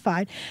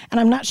identified,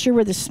 and I'm not sure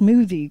where the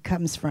smoothie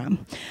comes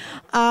from.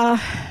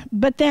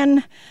 But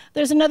then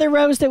there's another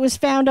rose that was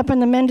found up on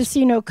the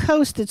Mendocino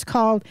coast that's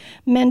called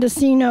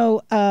Mendocino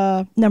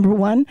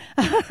 #1.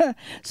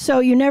 So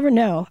you never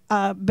know.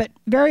 But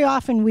very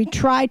often we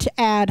try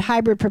to add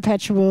hybrid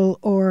perpetual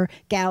or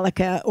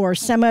Gallica or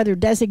some other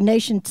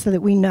designation so that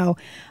we know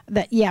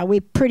that, yeah,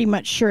 we're pretty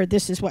much sure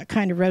this is what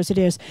kind of rose it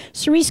is.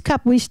 Cerise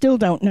Cup, we still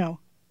don't know.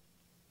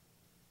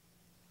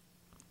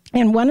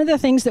 And one of the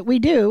things that we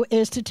do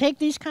is to take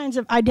these kinds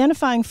of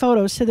identifying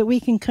photos so that we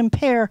can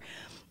compare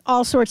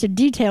all sorts of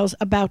details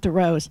about the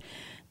rose.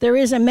 There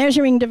is a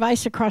measuring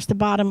device across the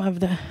bottom of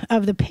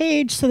the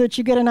page so that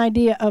you get an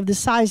idea of the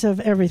size of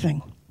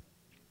everything.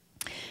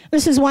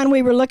 This is one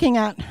we were looking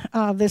at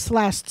this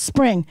last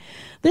spring.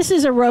 This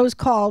is a rose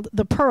called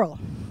the Pearl.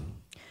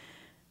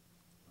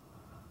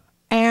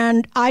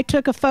 And I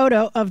took a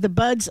photo of the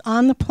buds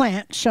on the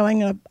plant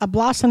showing a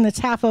blossom that's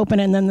half open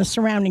and then the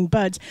surrounding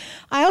buds.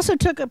 I also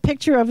took a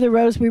picture of the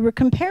rose we were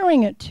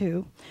comparing it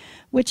to,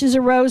 which is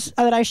a rose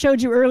that I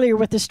showed you earlier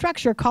with the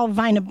structure called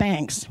Vina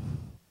Banks.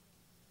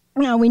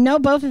 Now, we know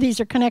both of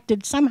these are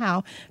connected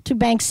somehow to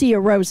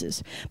Banksia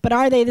roses, but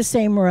are they the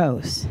same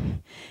rose?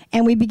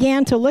 And we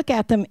began to look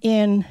at them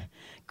in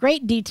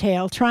great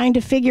detail, trying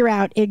to figure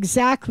out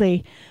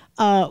exactly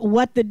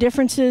what the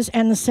differences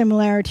and the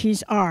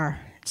similarities are.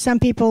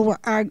 Some people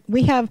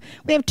we have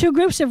two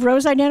groups of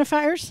rose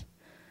identifiers.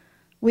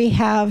 We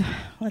have,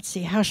 let's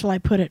see, how shall I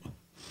put it?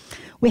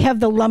 We have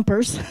the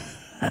lumpers,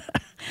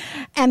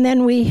 and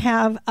then we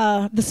have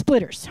the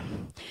splitters.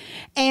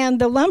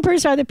 And the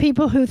lumpers are the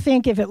people who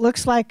think if it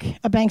looks like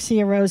a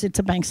Banksia rose, it's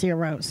a Banksia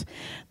rose.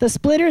 The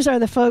splitters are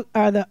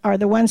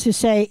the ones who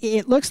say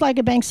it looks like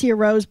a Banksia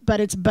rose,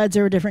 but its buds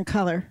are a different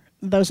color.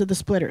 Those are the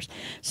splitters.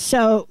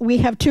 So we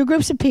have two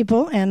groups of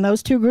people, and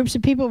those two groups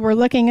of people were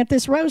looking at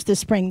this rose this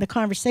spring. The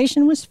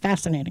conversation was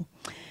fascinating.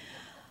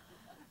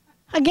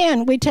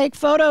 Again, we take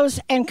photos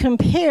and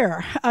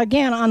compare.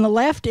 Again, on the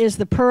left is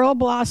the pearl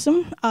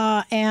blossom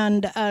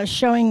and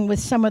showing with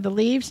some of the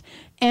leaves,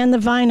 and the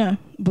Vina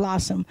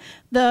blossom.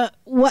 The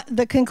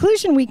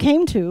conclusion we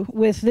came to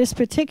with this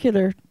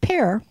particular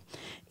pair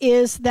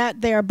is that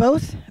they are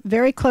both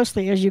very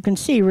closely, as you can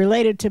see,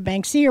 related to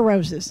Banksia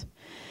roses.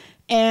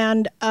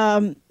 And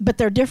but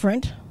they're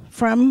different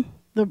from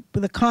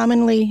the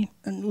commonly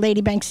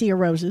Lady Banksia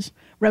roses,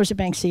 Rosa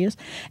Banksias,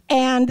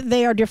 and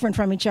they are different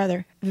from each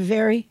other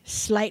very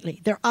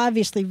slightly. They're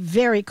obviously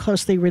very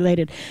closely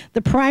related.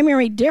 The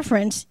primary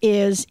difference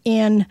is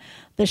in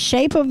the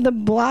shape of the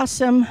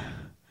blossom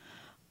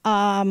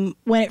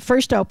when it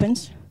first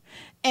opens,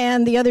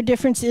 and the other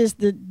difference is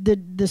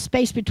the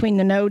space between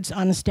the nodes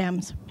on the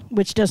stems,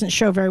 which doesn't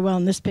show very well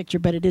in this picture,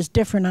 but it is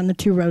different on the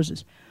two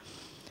roses.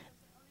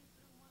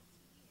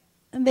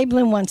 And they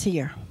bloom once a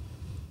year.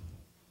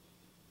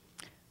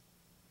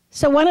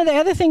 So one of the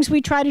other things we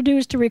try to do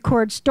is to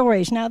record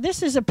stories. Now,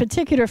 this is a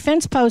particular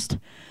fence post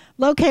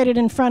located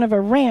in front of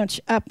a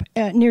ranch up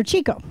near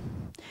Chico,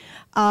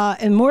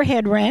 in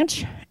Moorhead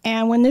Ranch.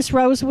 And when this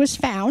rose was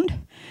found,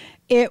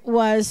 it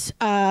was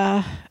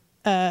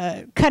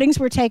cuttings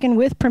were taken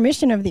with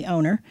permission of the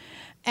owner,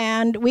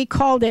 and we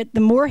called it the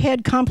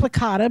Moorhead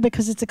Complicata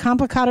because it's a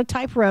complicata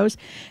type rose,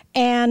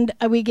 and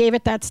we gave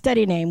it that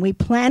study name. We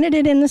planted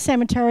it in the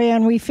cemetery,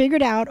 and we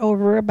figured out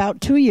over about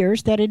 2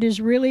 years that it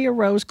is really a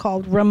rose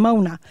called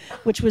Ramona,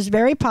 which was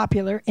very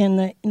popular in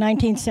the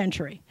 19th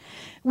century.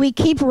 We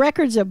keep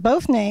records of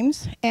both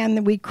names,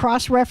 and we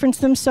cross-reference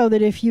them so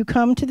that if you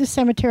come to the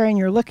cemetery and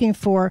you're looking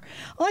for,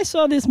 oh, I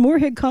saw this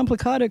Moorhead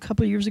Complicata a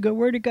couple of years ago,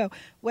 where'd it go?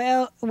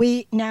 Well,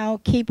 we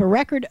now keep a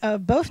record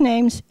of both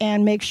names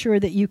and make sure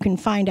that you can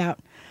find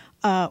out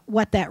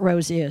what that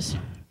rose is.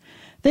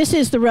 This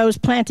is the rose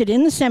planted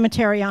in the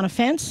cemetery on a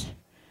fence.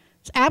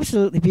 It's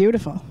absolutely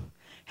beautiful.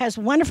 Has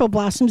wonderful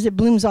blossoms. It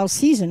blooms all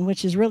season,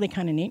 which is really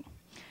kind of neat.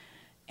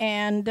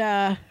 And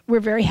we're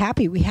very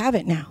happy we have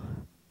it now,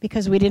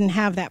 because we didn't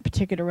have that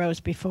particular rose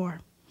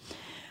before.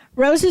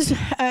 Roses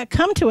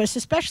come to us,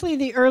 especially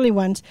the early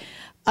ones,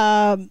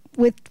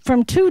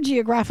 from two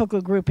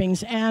geographical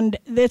groupings, and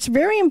it's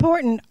very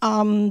important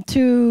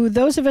to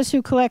those of us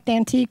who collect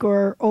antique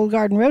or old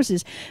garden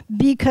roses,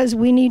 because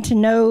we need to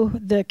know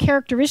the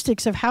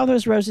characteristics of how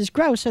those roses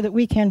grow so that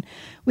we can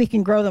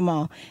grow them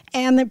all.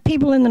 And the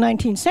people in the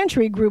 19th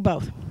century grew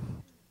both.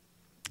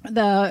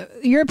 The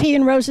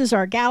European roses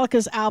are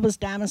Gallicas, albas,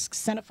 damasks,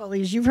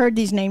 centifolias. You've heard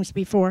these names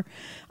before.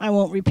 I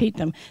won't repeat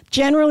them.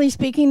 Generally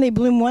speaking, they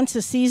bloom once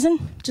a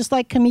season, just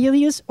like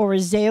camellias or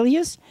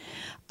azaleas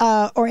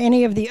or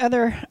any of the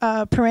other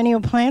perennial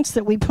plants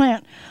that we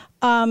plant.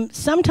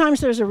 Sometimes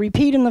there's a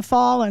repeat in the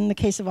fall. In the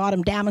case of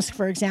autumn damask,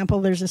 for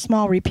example, there's a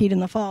small repeat in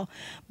the fall.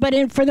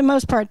 But for the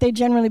most part, they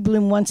generally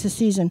bloom once a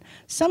season.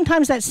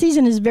 Sometimes that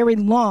season is very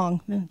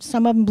long.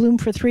 Some of them bloom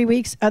for 3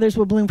 weeks. Others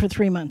will bloom for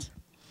 3 months.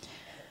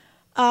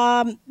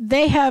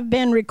 They have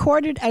been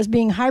recorded as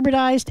being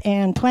hybridized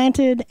and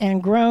planted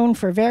and grown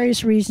for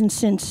various reasons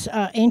since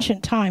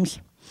ancient times.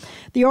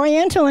 The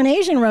Oriental and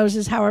Asian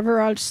roses,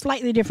 however, are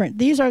slightly different.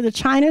 These are the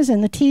Chinas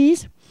and the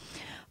teas.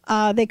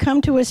 They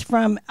come to us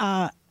from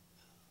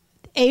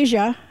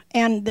Asia,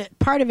 and the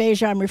part of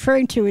Asia I'm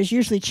referring to is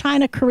usually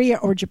China, Korea,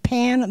 or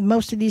Japan,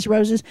 most of these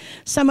roses.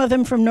 Some of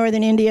them from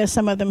northern India,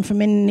 some of them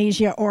from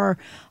Indonesia, or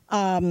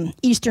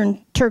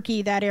eastern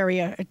Turkey, that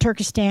area,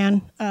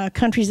 Turkestan,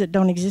 countries that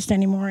don't exist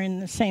anymore in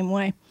the same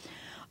way.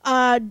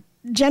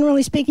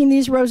 Generally speaking,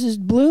 these roses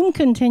bloom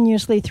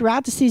continuously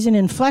throughout the season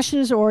in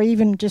flushes or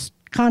even just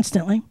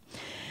constantly.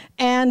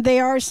 And they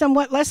are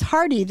somewhat less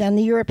hardy than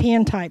the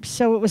European types.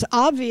 So it was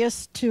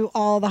obvious to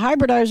all the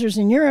hybridizers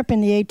in Europe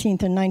in the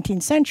 18th and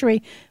 19th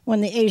century,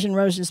 when the Asian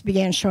roses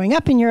began showing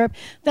up in Europe,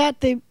 that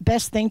the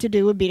best thing to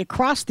do would be to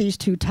cross these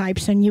two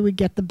types, and you would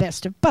get the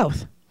best of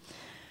both.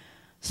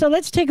 So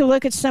let's take a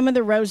look at some of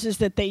the roses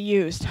that they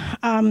used.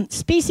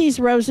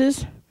 Species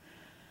roses.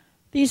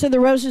 These are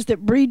the roses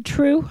that breed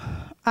true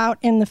out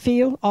in the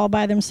field all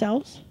by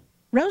themselves.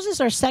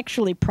 Roses are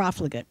sexually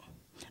profligate.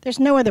 There's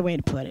no other way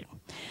to put it.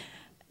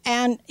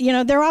 And, you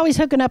know, they're always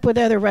hooking up with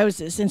other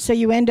roses, and so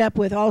you end up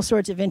with all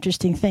sorts of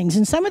interesting things.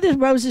 And some of the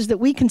roses that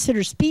we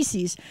consider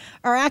species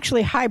are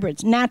actually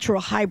hybrids,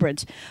 natural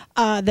hybrids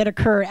that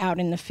occur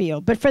out in the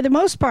field. But for the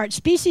most part,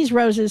 species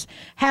roses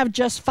have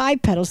just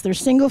 5 petals. They're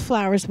single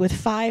flowers with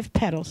 5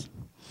 petals.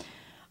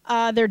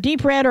 They're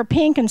deep red or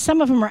pink, and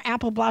some of them are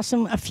apple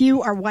blossom. A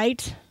few are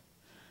white.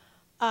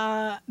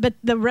 But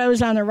the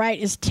rose on the right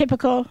is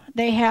typical.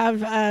 They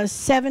have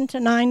 7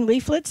 to 9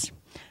 leaflets.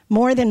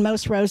 More than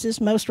most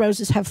roses. Most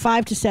roses have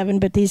 5 to 7,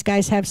 but these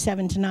guys have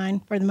 7 to 9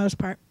 for the most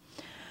part.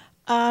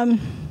 And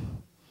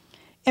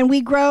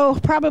we grow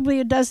probably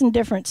a dozen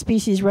different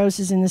species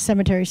roses in the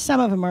cemetery.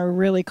 Some of them are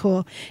really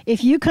cool.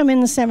 If you come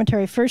in the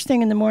cemetery first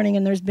thing in the morning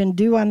and there's been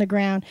dew on the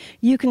ground,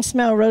 you can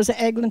smell Rosa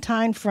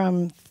eglantine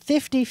from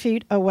 50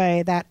 feet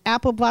away. That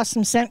apple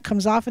blossom scent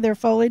comes off of their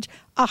foliage.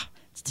 Ah,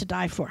 it's to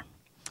die for.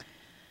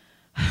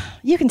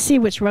 You can see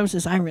which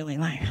roses I really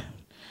like.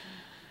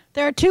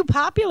 There are 2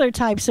 popular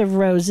types of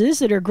roses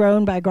that are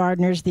grown by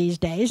gardeners these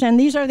days, and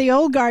these are the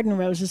old garden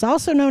roses,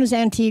 also known as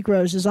antique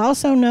roses,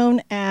 also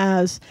known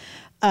as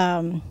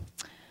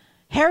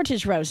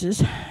heritage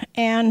roses,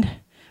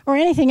 or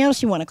anything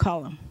else you want to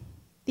call them,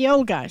 the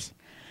old guys.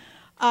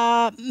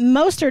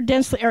 Most are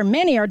densely, or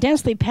many are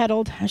densely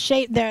petaled.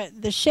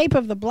 The shape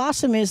of the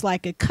blossom is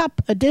like a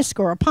cup, a disc,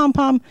 or a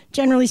pom-pom.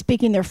 Generally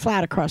speaking, they're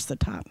flat across the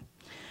top.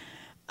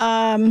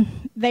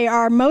 They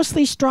are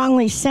mostly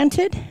strongly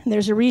scented.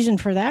 There's a reason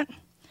for that.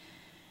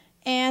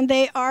 And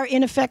they are,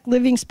 in effect,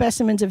 living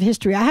specimens of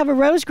history. I have a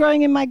rose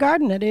growing in my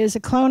garden. It is a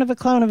clone of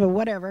a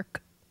whatever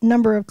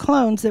number of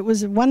clones. That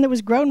was one that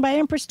was grown by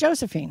Empress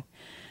Josephine.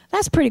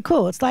 That's pretty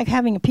cool. It's like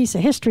having a piece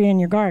of history in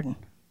your garden.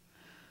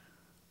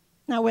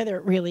 Now, whether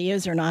it really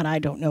is or not, I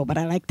don't know, but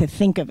I like to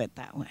think of it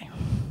that way.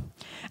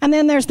 And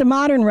then there's the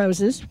modern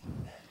roses.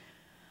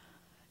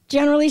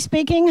 Generally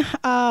speaking,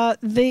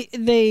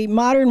 the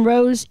modern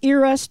rose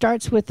era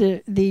starts with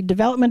the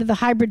development of the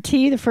hybrid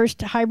tea. The first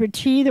hybrid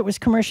tea that was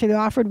commercially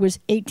offered was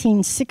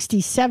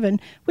 1867,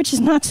 which is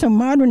not so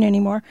modern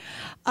anymore.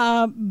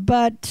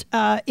 But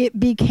it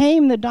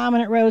became the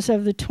dominant rose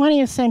of the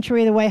 20th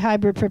century, the way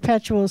hybrid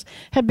perpetuals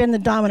had been the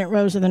dominant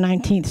rose of the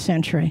 19th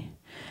century.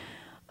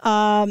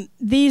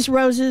 These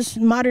roses,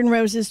 modern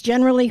roses,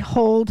 generally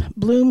hold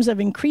blooms of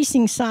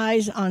increasing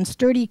size on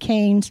sturdy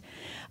canes.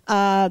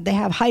 They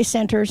have high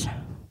centers,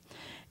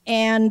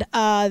 and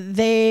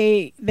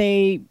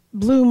they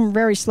bloom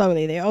very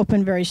slowly. They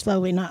open very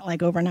slowly, not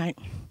like overnight.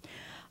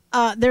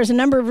 There's a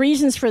number of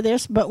reasons for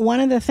this, but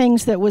one of the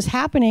things that was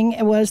happening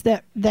was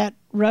that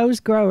rose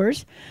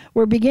growers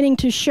were beginning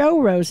to show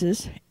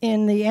roses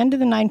in the end of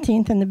the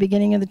 19th and the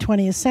beginning of the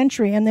 20th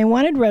century, and they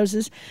wanted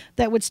roses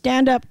that would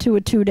stand up to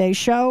a 2-day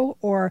show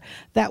or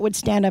that would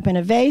stand up in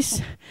a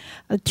vase.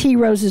 Tea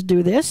roses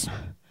do this.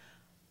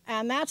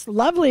 And that's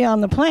lovely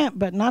on the plant,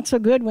 but not so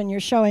good when you're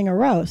showing a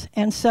rose.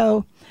 And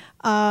so,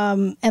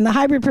 and the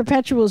hybrid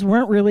perpetuals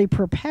weren't really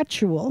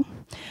perpetual.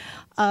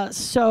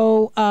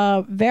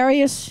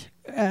 Various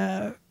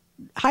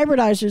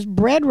hybridizers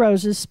bred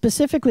roses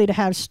specifically to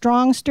have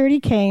strong, sturdy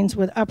canes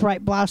with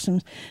upright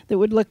blossoms that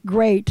would look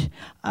great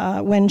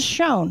when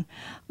shown.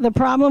 The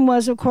problem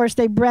was, of course,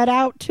 they bred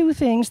out 2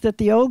 things that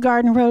the old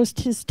garden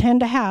roses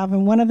tend to have,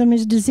 and one of them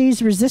is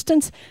disease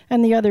resistance,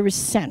 and the other is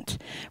scent.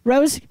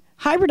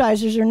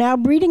 Hybridizers are now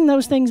breeding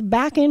those things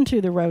back into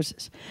the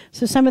roses.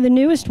 So some of the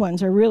newest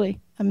ones are really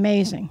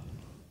amazing.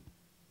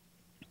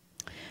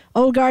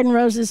 Old garden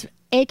roses,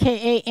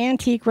 a.k.a.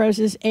 antique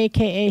roses,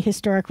 a.k.a.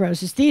 historic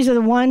roses. These are the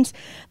ones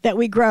that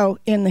we grow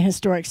in the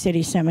historic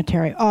city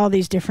cemetery, all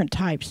these different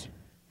types,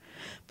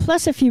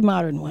 plus a few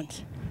modern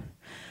ones.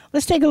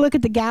 Let's take a look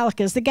at the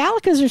gallicas. The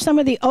gallicas are some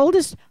of the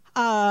oldest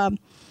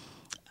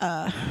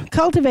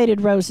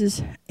cultivated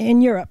roses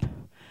in Europe.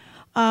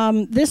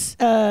 This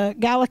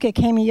Gallica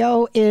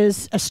cameo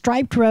is a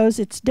striped rose.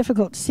 It's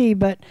difficult to see,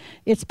 but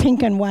it's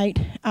pink and white,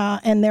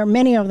 and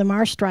many of them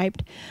are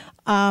striped.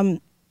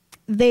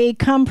 They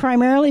come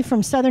primarily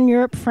from southern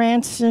Europe,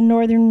 France, and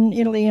northern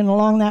Italy, and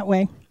along that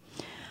way.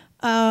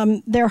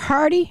 They're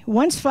hardy,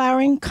 once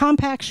flowering,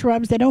 compact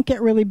shrubs. They don't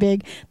get really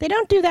big. They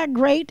don't do that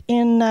great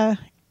in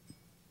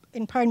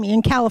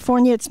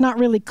California. It's not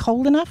really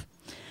cold enough,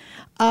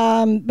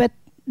 but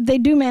they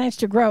do manage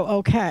to grow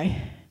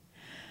okay.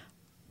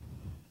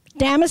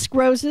 Damask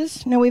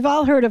roses. Now, we've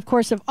all heard, of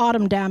course, of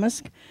autumn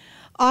damask.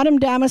 Autumn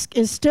damask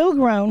is still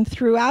grown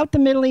throughout the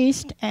Middle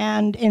East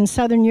and in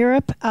southern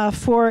Europe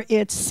for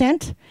its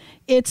scent.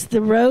 It's the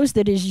rose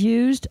that is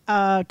used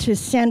to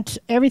scent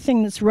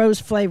everything that's rose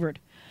flavored.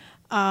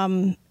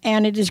 and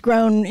it is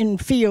grown in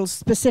fields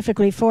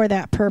specifically for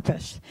that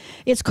purpose.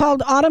 It's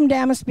called autumn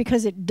damask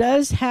because it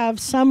does have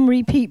some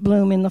repeat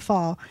bloom in the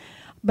fall,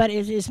 but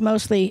it is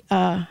mostly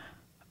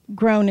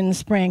grown in the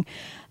spring.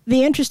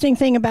 The interesting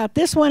thing about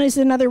this one is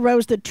another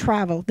rose that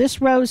traveled.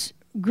 This rose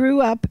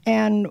grew up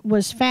and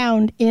was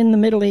found in the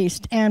Middle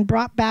East and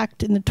brought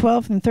back in the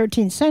 12th and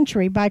 13th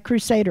century by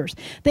crusaders.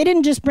 They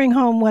didn't just bring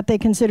home what they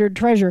considered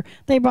treasure.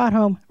 They brought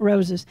home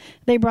roses.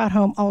 They brought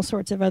home all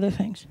sorts of other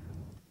things.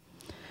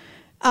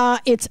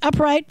 It's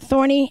upright,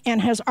 thorny,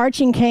 and has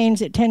arching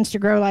canes. It tends to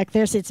grow like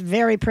this. It's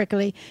very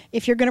prickly.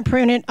 If you're going to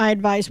prune it, I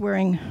advise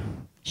wearing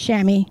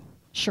chamois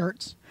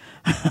shirts.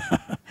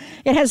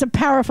 It has a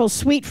powerful,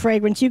 sweet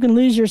fragrance. You can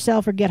lose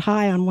yourself or get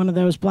high on one of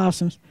those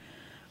blossoms.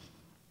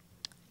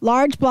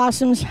 Large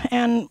blossoms,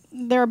 and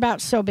they're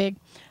about so big,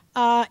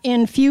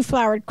 in few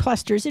flowered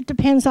clusters. It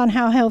depends on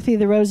how healthy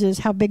the rose is,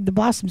 how big the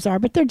blossoms are,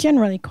 but they're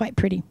generally quite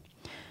pretty.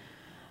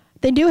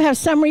 They do have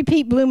some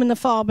repeat bloom in the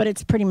fall, but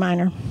it's pretty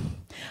minor.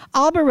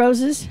 Alba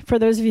roses, for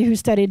those of you who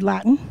studied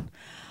Latin,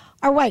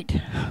 are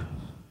white.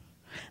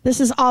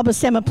 This is Alba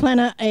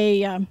semiplena,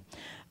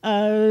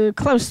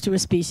 close to a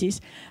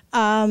species,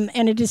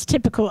 and it is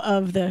typical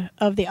of the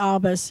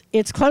albas.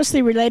 It's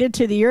closely related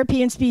to the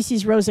European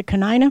species Rosa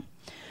canina.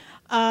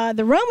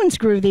 The Romans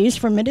grew these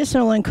for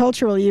medicinal and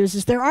cultural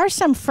uses. There are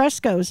some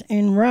frescoes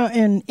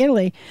in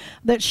Italy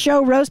that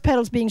show rose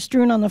petals being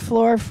strewn on the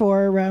floor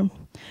for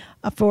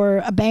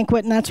a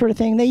banquet and that sort of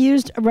thing. They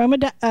used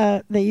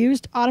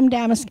autumn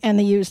damask, and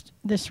they used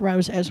this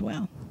rose as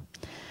well.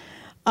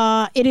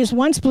 It is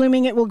once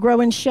blooming. It will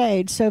grow in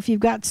shade. So if you've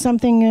got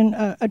something in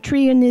a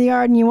tree in the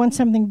yard and you want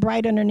something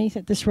bright underneath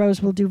it, this rose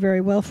will do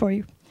very well for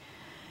you.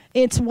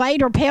 It's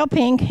white or pale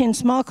pink in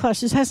small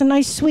clusters, has a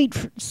nice sweet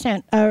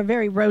scent,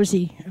 very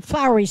rosy,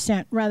 flowery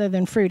scent rather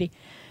than fruity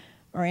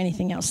or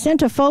anything else.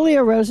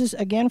 Centifolia roses,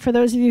 again, for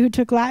those of you who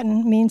took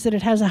Latin, means that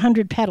it has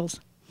 100 petals.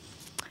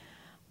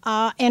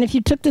 And if you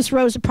took this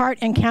rose apart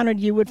and counted,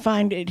 you would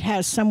find it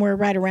has somewhere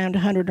right around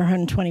 100 or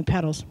 120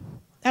 petals.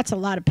 That's a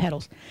lot of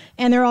petals.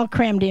 And they're all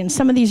crammed in.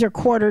 Some of these are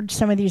quartered,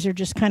 some of these are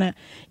just kind of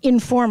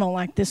informal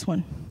like this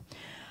one.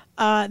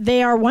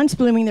 They are once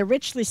blooming. They're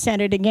richly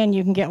scented. Again,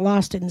 you can get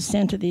lost in the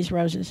scent of these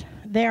roses.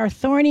 They are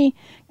thorny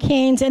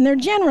canes, and they're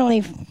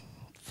generally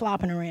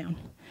flopping around.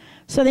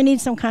 So they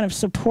need some kind of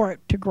support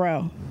to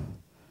grow.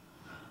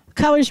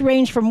 Colors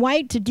range from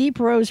white to deep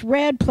rose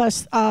red,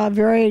 plus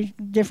very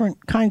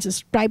different kinds of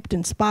striped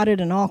and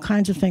spotted and all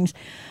kinds of things.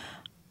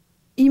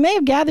 You may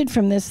have gathered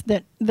from this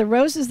that the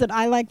roses that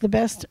I like the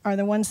best are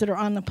the ones that are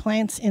on the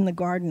plants in the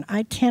garden.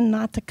 I tend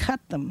not to cut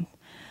them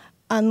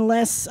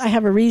unless I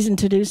have a reason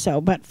to do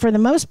so. But for the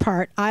most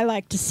part, I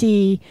like to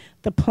see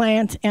the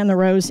plant and the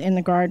rose in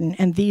the garden,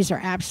 and these are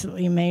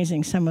absolutely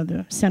amazing, some of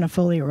the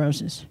centifolia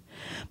roses.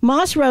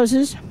 Moss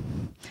roses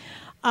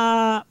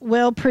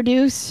will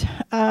produce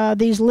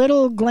these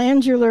little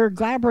glandular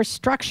glabrous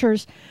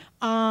structures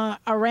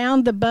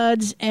around the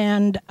buds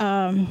and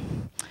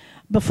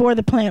before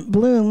the plant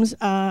blooms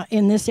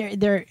in this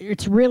area.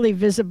 It's really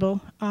visible.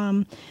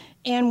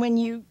 And when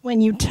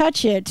you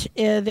touch it,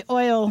 the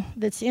oil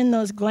that's in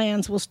those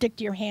glands will stick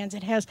to your hands.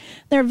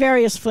 There are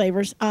various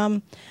flavors,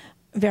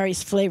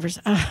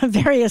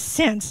 various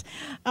scents,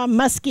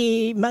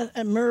 musky,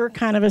 myrrh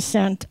kind of a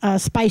scent,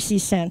 spicy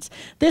scents.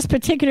 This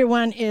particular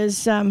one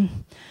is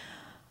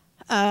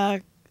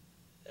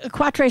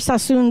Quatre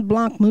Sassoon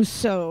Blanc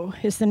Mousseau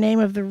is the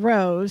name of the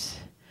rose.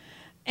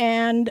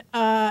 And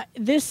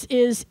this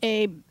is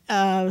a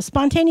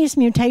spontaneous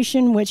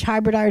mutation which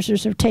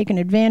hybridizers have taken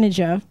advantage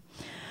of.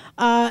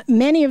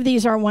 Many of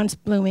these are once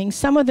blooming.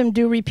 Some of them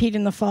do repeat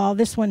in the fall.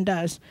 This one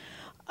does.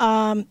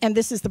 And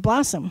this is the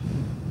blossom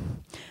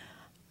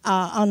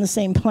on the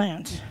same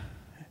plant.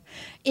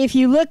 If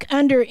you look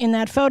in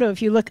that photo,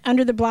 if you look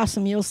under the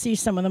blossom, you'll see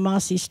some of the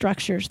mossy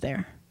structures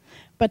there.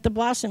 But the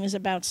blossom is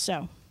about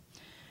so.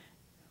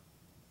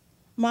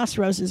 Moss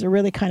roses are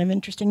really kind of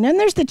interesting. Then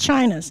there's the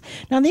Chinas.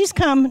 Now these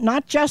come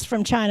not just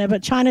from China,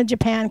 but China,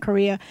 Japan,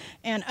 Korea,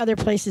 and other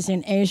places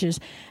in Asia.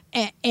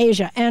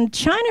 And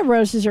China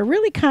roses are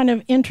really kind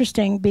of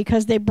interesting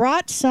because they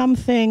brought some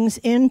things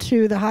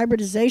into the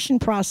hybridization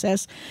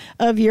process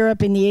of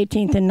Europe in the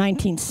 18th and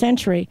 19th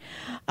century.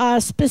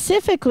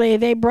 Specifically,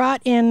 they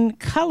brought in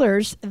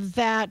colors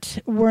that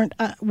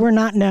were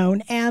not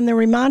known and the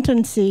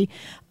remontancy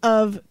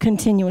of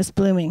continuous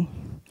blooming.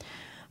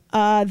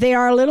 They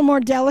are a little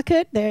more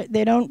delicate.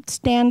 They don't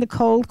stand the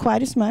cold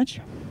quite as much.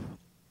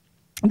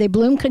 They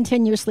bloom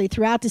continuously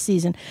throughout the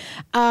season.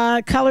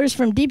 Colors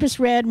from deepest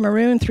red,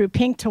 maroon, through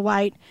pink to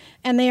white.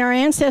 And they are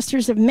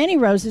ancestors of many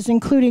roses,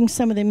 including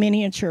some of the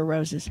miniature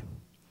roses.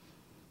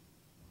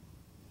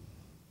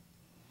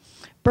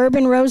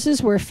 Bourbon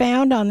roses were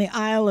found on the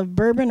Isle of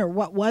Bourbon, or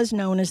what was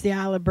known as the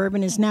Isle of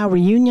Bourbon is now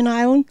Reunion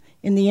Island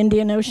in the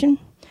Indian Ocean.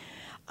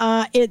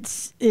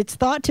 It's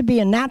thought to be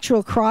a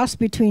natural cross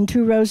between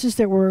two roses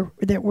that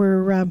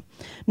were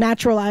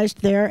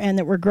naturalized there and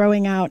that were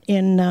growing out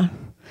in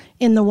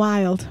the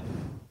wild.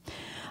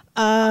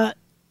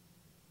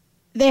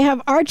 they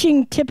have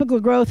arching typical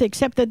growth,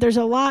 except that there's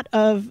a lot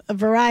of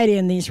variety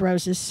in these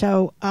roses.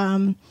 So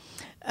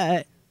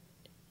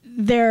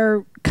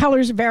their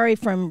colors vary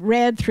from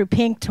red through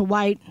pink to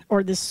white,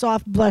 or this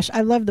soft blush.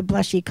 I love the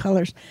blushy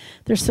colors.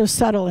 They're so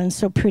subtle and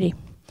so pretty.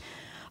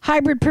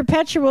 Hybrid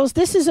perpetuals.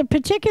 This is a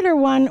particular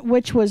one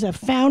which was a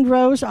found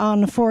rose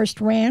on the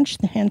Forest Ranch,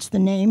 hence the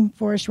name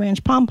Forest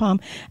Ranch Pom-Pom.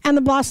 And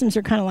the blossoms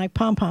are kind of like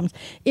pom-poms.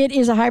 It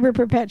is a hybrid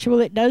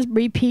perpetual. It does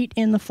repeat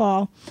in the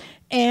fall,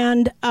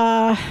 and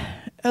a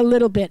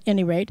little bit, at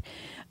any rate.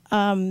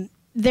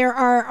 There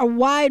are a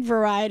wide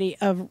variety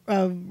of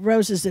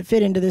roses that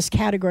fit into this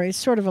category. It's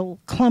sort of a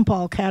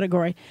clump-all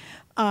category.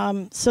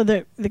 So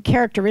the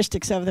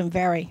characteristics of them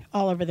vary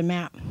all over the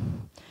map.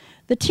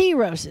 The tea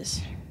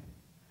roses.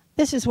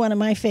 This is one of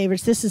my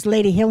favorites. This is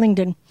Lady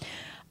Hillingdon.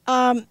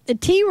 The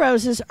tea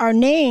roses are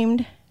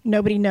named,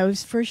 nobody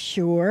knows for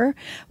sure,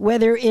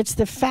 whether it's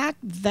the fact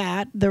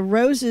that the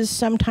roses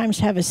sometimes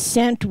have a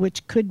scent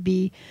which could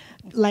be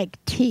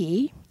like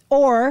tea,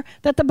 or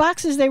that the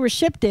boxes they were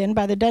shipped in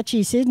by the Dutch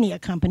East India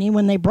Company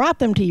when they brought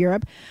them to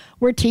Europe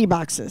were tea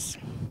boxes.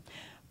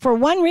 For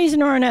one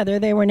reason or another,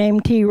 they were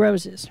named tea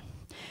roses.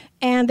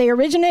 And they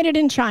originated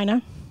in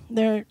China.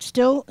 There are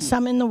still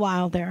some in the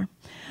wild there.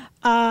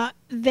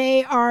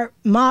 They are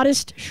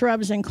modest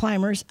shrubs and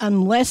climbers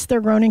unless they're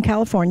grown in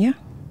California.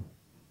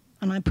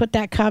 And I put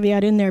that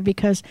caveat in there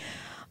because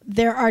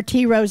there are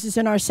tea roses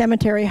in our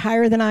cemetery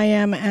higher than I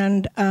am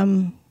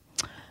and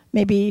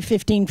maybe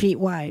 15 feet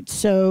wide.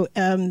 So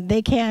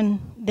they can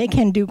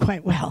do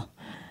quite well.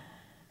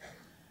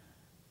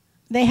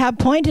 They have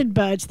pointed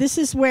buds. This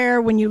is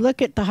where, when you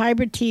look at the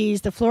hybrid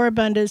teas, the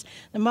floribundas,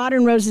 the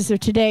modern roses of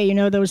today, you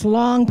know, those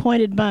long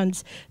pointed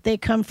buds, they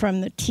come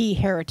from the tea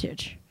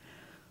heritage.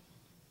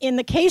 In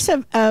the case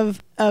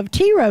of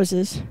tea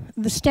roses,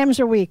 the stems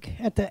are weak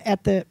at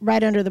the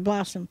right under the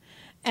blossom,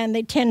 and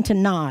they tend to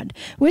nod.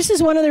 This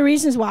is one of the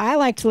reasons why I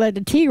like to let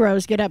the tea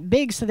rose get up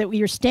big, so that when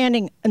you're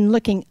standing and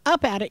looking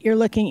up at it, you're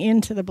looking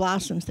into the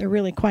blossoms. They're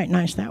really quite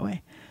nice that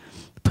way.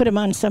 Put them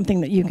on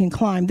something that you can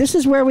climb. This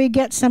is where we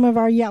get some of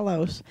our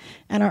yellows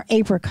and our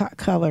apricot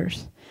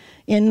colors.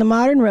 In the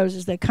modern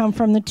roses, they come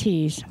from the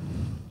teas.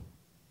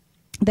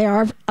 They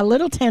are a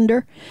little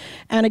tender,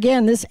 and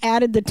again, this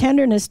added the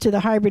tenderness to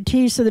the hybrid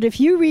teas, so that if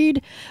you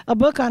read a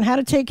book on how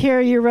to take care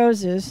of your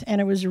roses, and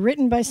it was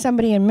written by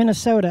somebody in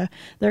Minnesota,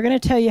 they're going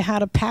to tell you how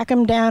to pack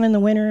them down in the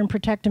winter and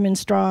protect them in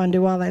straw and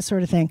do all that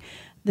sort of thing.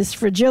 This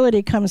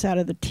fragility comes out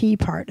of the tea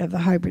part of the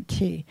hybrid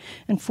tea.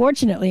 And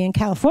fortunately, in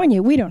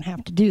California, we don't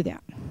have to do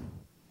that,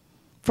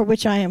 for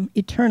which I am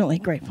eternally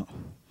grateful.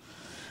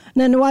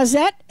 The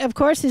noisette, of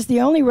course, is the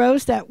only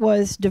rose that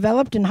was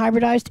developed and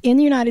hybridized in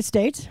the United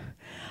States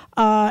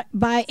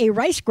by a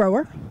rice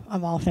grower,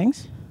 of all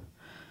things,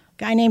 a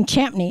guy named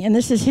Champney. And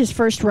this is his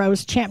first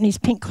rose, Champney's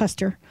Pink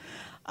Cluster.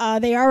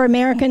 They are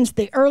Americans.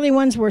 The early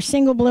ones were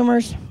single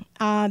bloomers.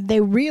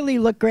 They really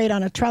look great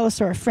on a trellis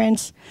or a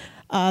fence.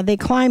 They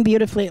climb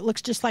beautifully. It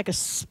looks just like a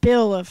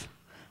spill of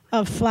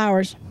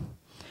flowers.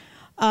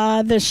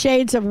 The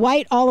shades of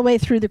white all the way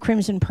through the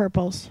crimson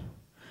purples.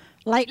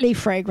 Lightly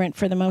fragrant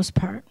for the most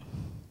part.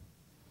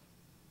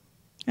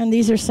 And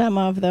these are some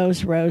of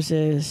those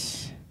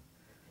roses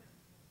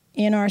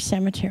in our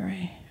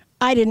cemetery.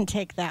 I didn't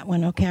take that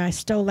one, okay? I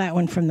stole that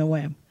one from the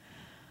web.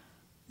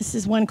 This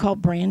is one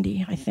called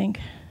Brandy, I think.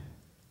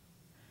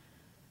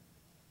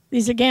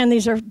 These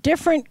are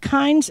different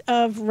kinds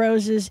of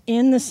roses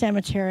in the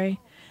cemetery.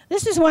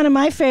 This is one of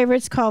my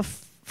favorites called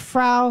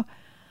Frau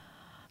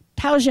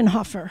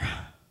Tausenhofen,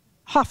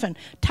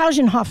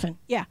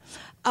 yeah.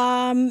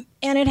 And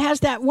it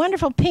has that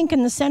wonderful pink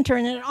in the center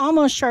and it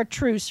almost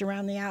chartreuse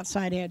around the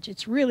outside edge.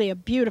 It's really a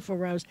beautiful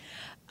rose.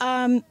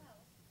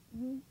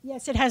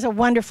 Yes, it has a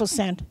wonderful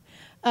scent.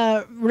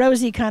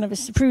 Rosy kind of a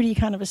fruity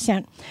kind of a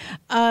scent.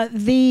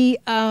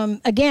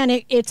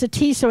 Again, it's a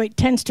tea, so it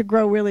tends to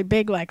grow really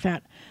big like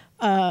that,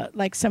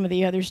 like some of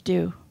the others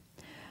do.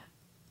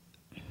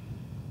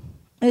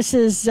 This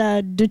is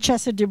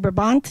Duchesse de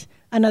Brabant,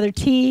 another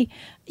tea.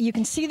 You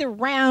can see the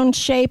round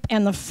shape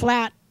and the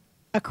flat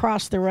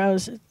across the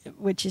rose,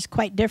 which is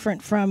quite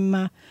different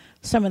from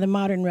some of the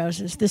modern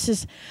roses. This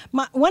is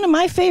one of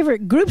my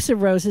favorite groups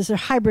of roses are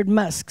hybrid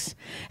musks.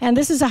 And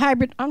this is a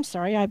hybrid, I'm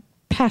sorry, I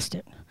passed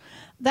it.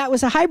 That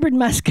was a hybrid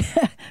musk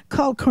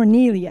called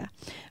Cornelia,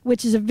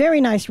 which is a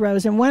very nice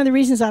rose. And one of the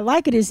reasons I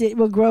like it is it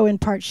will grow in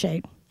part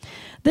shade.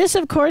 This,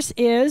 of course,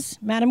 is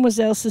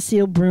Mademoiselle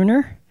Cecile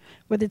Brunner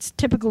with its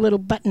typical little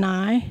button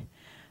eye.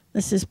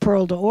 This is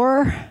Pearl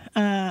d'Or,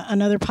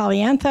 another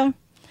polyantha.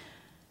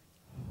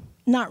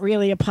 Not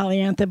really a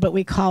polyantha, but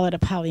we call it a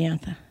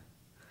polyantha.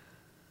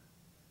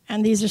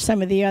 And these are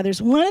some of the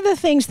others. One of the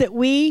things that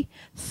we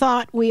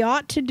thought we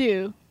ought to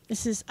do,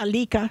 this is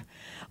Alika,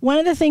 one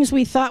of the things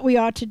we thought we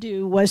ought to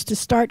do was to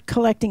start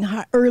collecting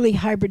early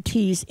hybrid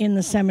teas in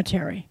the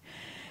cemetery.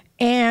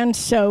 And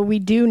so we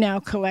do now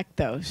collect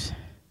those.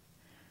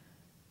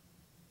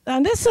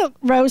 This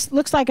rose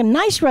looks like a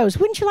nice rose.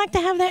 Wouldn't you like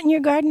to have that in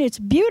your garden? It's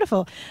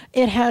beautiful.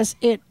 It has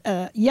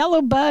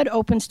yellow bud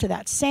opens to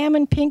that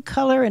salmon pink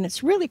color, and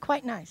it's really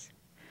quite nice.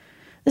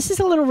 This is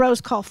a little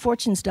rose called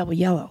Fortune's Double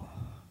Yellow.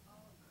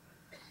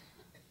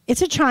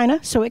 It's a China,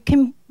 so it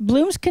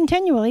blooms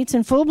continually. It's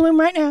in full bloom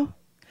right now.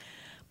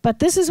 But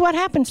this is what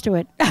happens to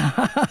it.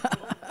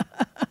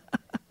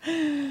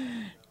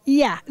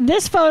 Yeah,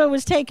 this photo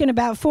was taken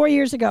about 4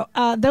 years ago.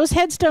 Those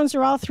headstones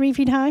are all 3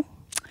 feet high.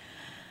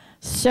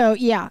 So,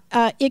 yeah,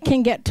 it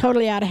can get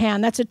totally out of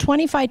hand. That's a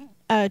 20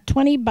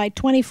 by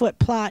 20 foot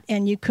plot,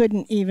 and you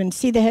couldn't even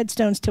see the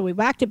headstones till we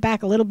whacked it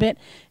back a little bit,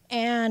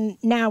 and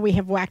now we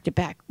have whacked it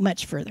back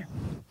much further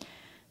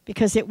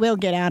because it will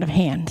get out of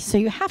hand. So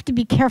you have to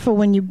be careful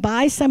when you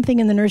buy something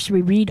in the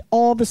nursery, read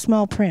all the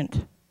small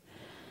print.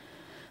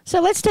 So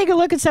let's take a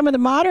look at some of the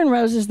modern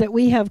roses that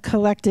we have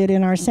collected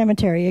in our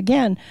cemetery.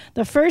 Again,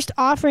 the first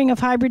offering of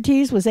hybrid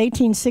teas was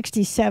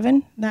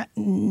 1867. That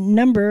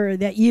number,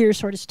 that year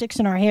sort of sticks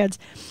in our heads.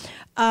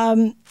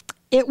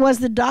 It was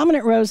the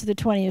dominant rose of the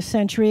 20th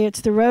century.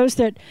 It's the rose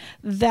that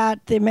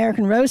the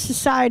American Rose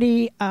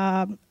Society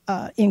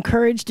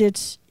encouraged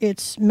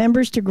its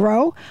members to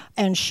grow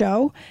and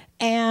show.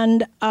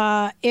 And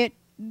the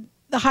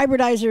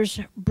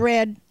hybridizers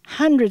bred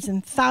hundreds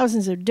and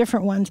thousands of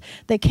different ones.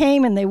 They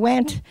came and they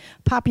went.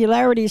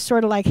 Popularity is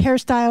sort of like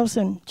hairstyles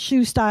and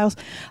shoe styles.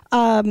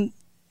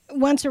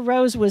 Once a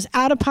rose was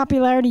out of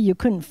popularity, you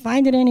couldn't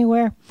find it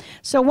anywhere.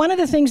 So one of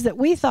the things that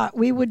we thought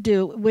we would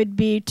do would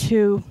be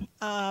to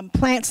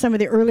plant some of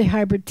the early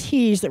hybrid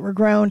teas that were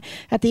grown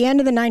at the end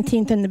of the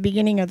 19th and the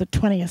beginning of the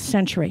 20th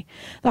century.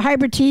 The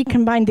hybrid tea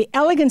combined the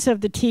elegance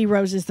of the tea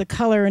roses, the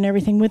color and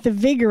everything, with the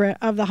vigor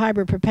of the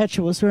hybrid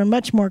perpetuals, who are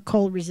much more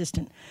cold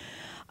resistant.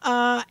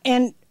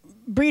 And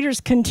breeders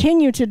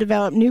continue to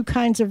develop new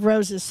kinds of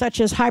roses, such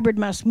as hybrid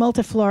musk,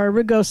 multiflora,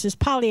 rugosus,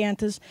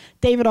 polyanthus,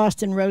 David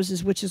Austin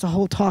roses, which is a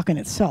whole talk in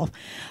itself,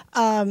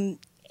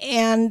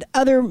 and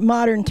other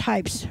modern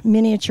types,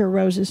 miniature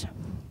roses.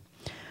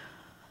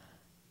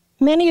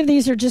 Many of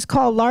these are just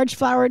called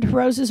large-flowered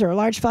roses or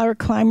large-flowered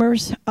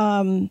climbers,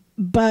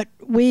 but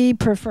we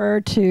prefer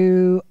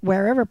to,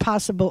 wherever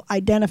possible,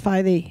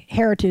 identify the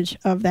heritage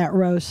of that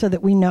rose so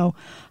that we know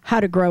how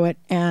to grow it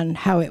and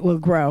how it will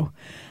grow.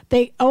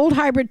 The old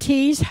hybrid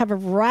teas have a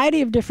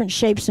variety of different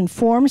shapes and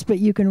forms, but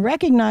you can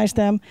recognize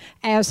them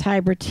as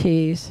hybrid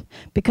teas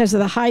because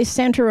of the high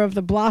center of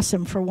the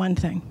blossom, for one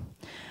thing.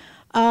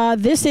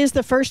 This is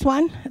the first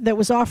one that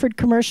was offered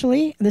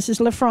commercially. This is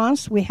La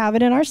France. We have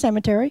it in our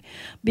cemetery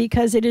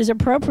because it is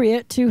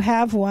appropriate to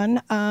have one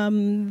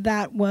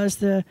that was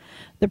the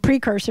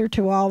precursor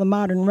to all the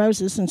modern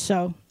roses, and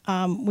so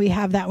we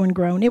have that one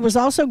grown. It was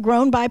also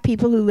grown by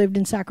people who lived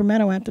in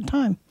Sacramento at the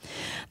time.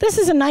 This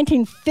is a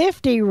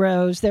 1950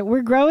 rose that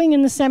we're growing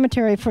in the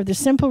cemetery for the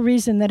simple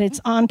reason that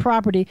it's on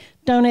property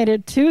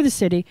donated to the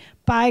city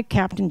by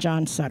Captain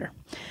John Sutter.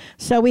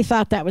 So we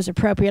thought that was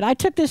appropriate. I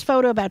took this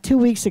photo about 2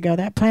 weeks ago.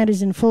 That plant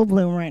is in full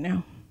bloom right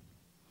now.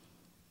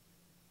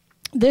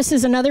 This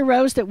is another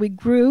rose that we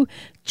grew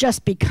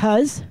just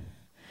because.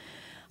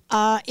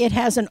 It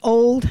has an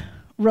old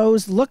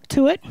rose look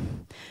to it.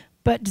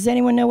 But does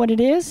anyone know what it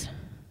is?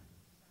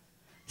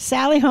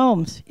 Sally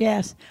Holmes,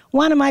 yes.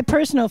 One of my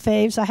personal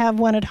faves. I have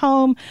one at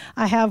home.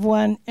 I have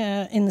one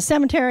in the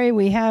cemetery.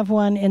 We have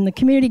one in the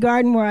community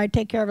garden where I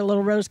take care of a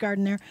little rose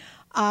garden there.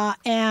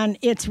 And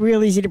it's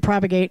real easy to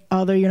propagate,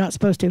 although you're not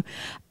supposed to.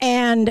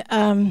 And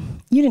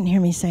you didn't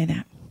hear me say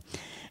that.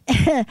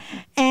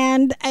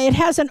 And it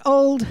has an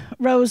old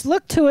rose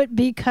look to it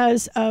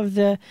because of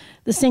the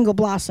single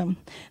blossom,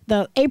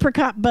 the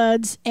apricot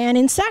buds. And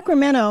in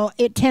Sacramento,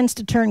 it tends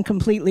to turn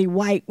completely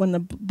white when the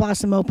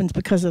blossom opens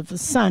because of the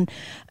sun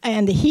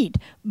and the heat.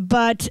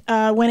 But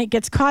when it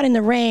gets caught in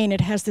the rain,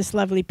 it has this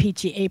lovely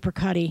peachy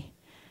apricot-y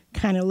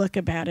kind of look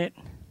about it.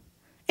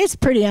 It's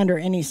pretty under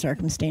any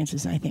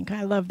circumstances, I think.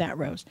 I love that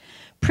rose.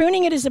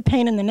 Pruning it is a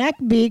pain in the neck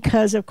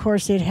because, of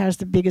course, it has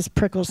the biggest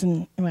prickles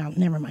and, well,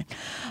 never mind.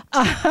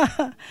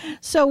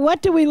 So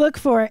what do we look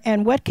for,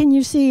 and what can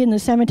you see in the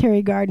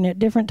cemetery garden at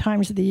different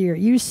times of the year?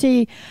 You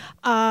see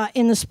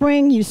in the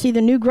spring, you see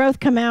the new growth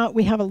come out.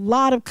 We have a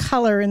lot of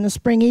color in the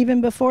spring, even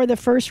before the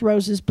first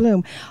roses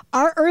bloom.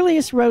 Our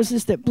earliest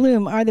roses that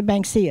bloom are the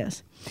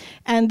Banksias.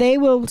 And they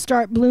will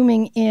start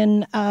blooming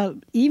in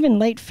even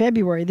late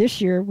February.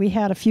 This year, we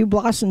had a few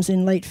blossoms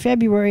in late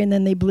February, and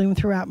then they bloom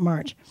throughout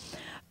March.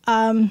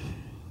 And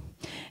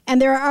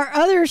there are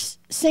other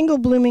single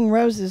blooming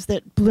roses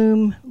that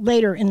bloom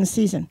later in the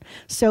season.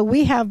 So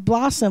we have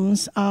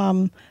blossoms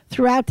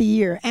throughout the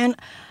year. And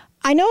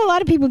I know a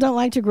lot of people don't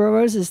like to grow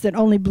roses that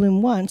only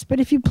bloom once, but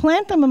if you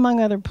plant them among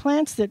other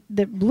plants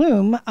that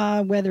bloom,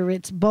 whether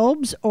it's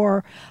bulbs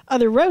or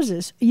other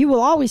roses, you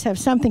will always have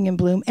something in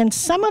bloom. And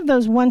some of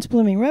those once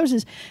blooming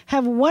roses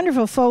have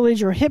wonderful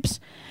foliage or hips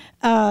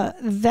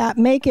that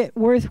make it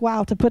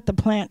worthwhile to put the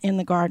plant in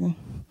the garden.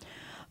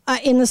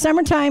 In the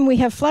summertime, we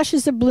have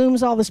flushes of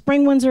blooms. All the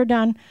spring ones are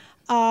done,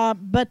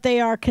 but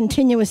they are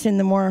continuous in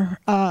the more,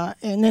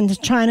 and then the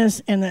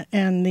chinas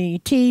and the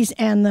teas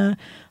and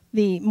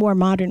the more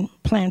modern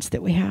plants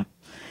that we have.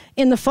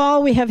 In the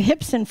fall, we have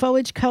hips and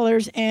foliage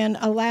colors and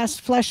a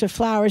last flush of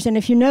flowers. And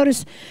if you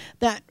notice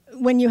that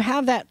when you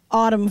have that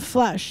autumn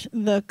flush,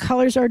 the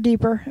colors are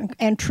deeper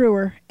and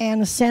truer,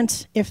 and the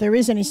scent, if there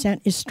is any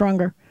scent, is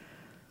stronger.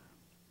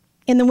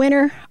 In the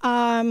winter,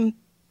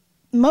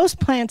 most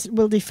plants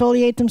will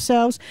defoliate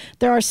themselves.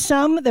 There are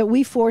some that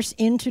we force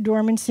into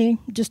dormancy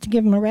just to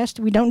give them a rest.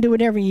 We don't do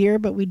it every year,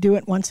 but we do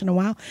it once in a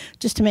while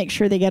just to make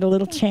sure they get a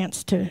little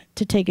chance to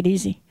take it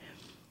easy.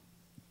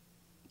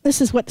 This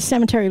is what the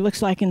cemetery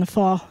looks like in the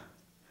fall.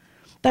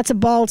 That's a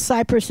bald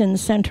cypress in the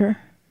center,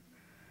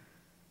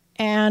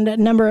 and a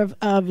number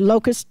of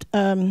locust,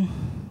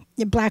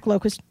 black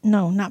locust.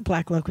 No, not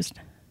black locust.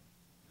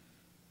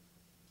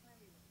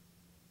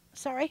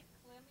 Sorry?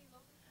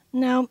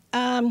 No,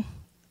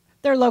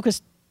 they're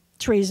locust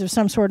trees of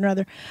some sort or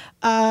other.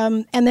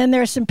 And then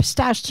there's some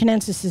pistache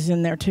chinensis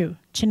in there too.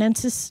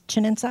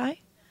 Chinensi?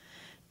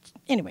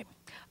 Anyway,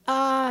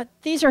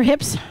 these are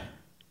hips.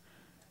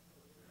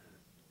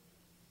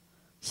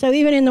 So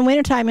even in the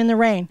wintertime, in the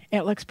rain,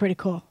 it looks pretty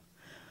cool.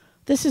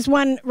 This is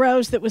one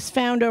rose that was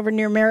found over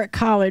near Merritt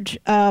College.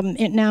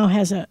 It now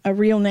has a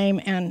real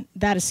name, and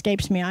that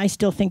escapes me. I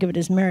still think of it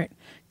as Merritt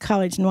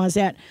College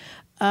Noisette.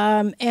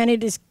 And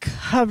it is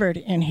covered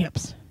in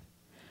hips.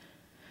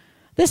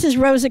 This is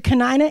Rosa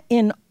canina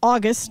in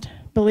August,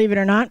 believe it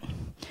or not.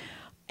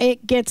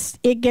 It gets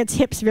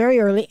hips very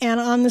early, and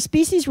on the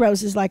species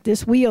roses like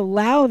this, we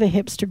allow the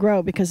hips to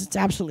grow because it's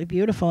absolutely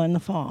beautiful in the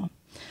fall.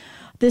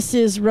 This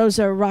is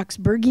Rosa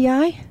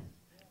Roxburghii,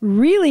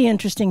 really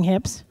interesting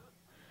hips.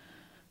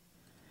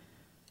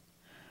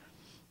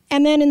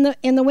 And then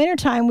in the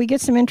wintertime, we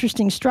get some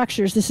interesting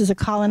structures. This is a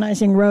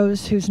colonizing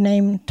rose whose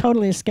name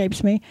totally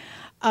escapes me,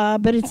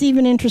 but it's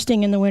even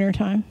interesting in the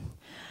wintertime.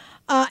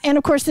 And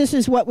of course, this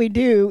is what we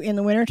do in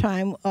the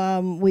wintertime.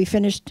 We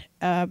finished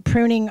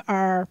pruning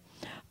our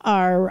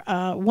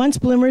once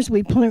bloomers.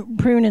 We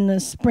prune in the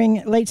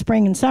spring, late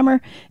spring and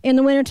summer. In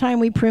the wintertime,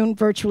 we prune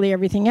virtually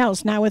everything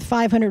else. Now with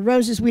 500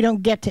 roses, we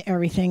don't get to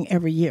everything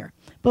every year,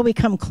 but we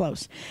come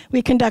close.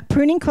 We conduct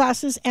pruning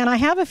classes, and I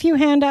have a few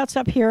handouts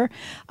up here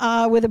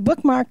with a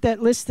bookmark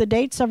that lists the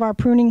dates of our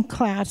pruning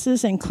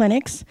classes and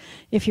clinics,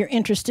 if you're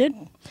interested.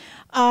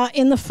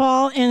 In the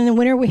fall and in the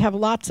winter, we have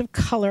lots of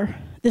color.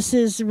 This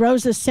is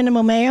Rosa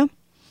cinnamomea.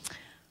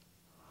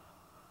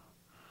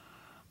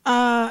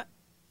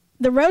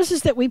 The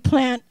roses that we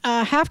plant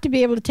have to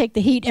be able to take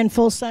the heat and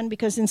full sun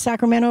because in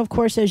Sacramento, of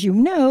course, as you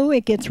know,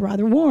 it gets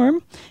rather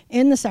warm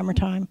in the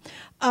summertime.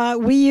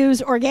 We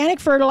use organic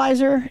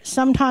fertilizer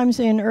sometimes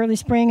in early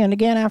spring, and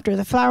again after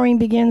the flowering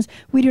begins.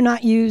 We do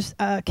not use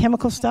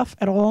chemical stuff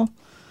at all.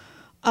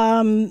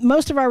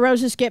 Most of our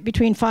roses get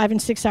between 5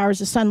 and 6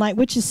 hours of sunlight,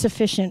 which is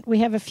sufficient. We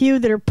have a few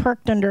that are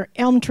perked under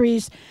elm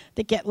trees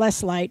that get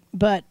less light,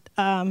 but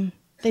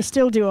they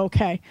still do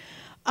okay.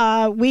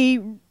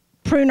 We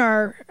prune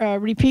our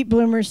repeat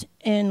bloomers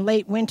in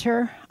late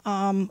winter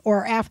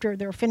or after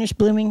they're finished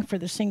blooming for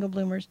the single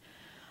bloomers.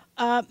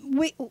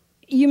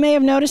 You may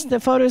have noticed the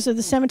photos of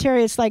the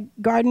cemetery. It's like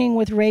gardening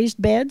with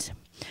raised beds.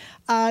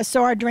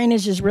 So our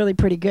drainage is really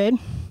pretty good.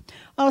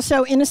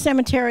 Also, in a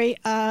cemetery,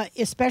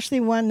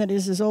 especially one that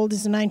is as old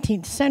as the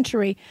 19th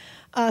century,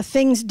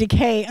 things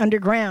decay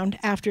underground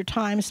after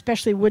time,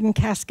 especially wooden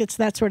caskets,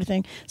 that sort of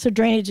thing. So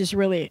drainage is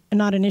really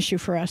not an issue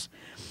for us.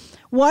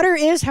 Water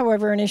is,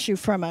 however, an issue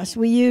from us.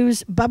 We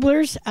use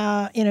bubblers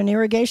in an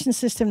irrigation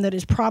system that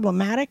is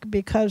problematic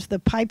because the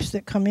pipes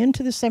that come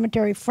into the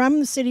cemetery from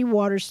the city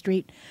water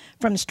street,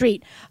 from the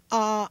street,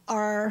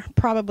 are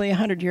probably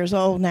 100 years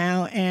old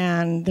now,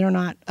 and they're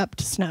not up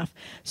to snuff.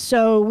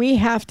 So we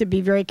have to be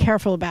very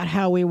careful about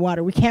how we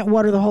water. We can't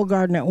water the whole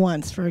garden at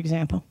once, for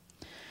example.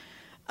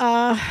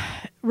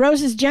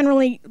 Roses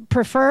generally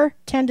prefer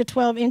 10 to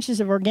 12 inches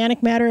of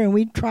organic matter, and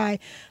we try.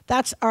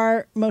 That's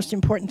our most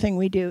important thing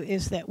we do,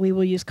 is that we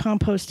will use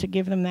compost to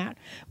give them that.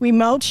 We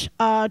mulch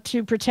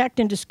to protect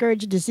and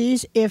discourage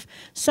disease. If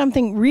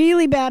something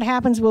really bad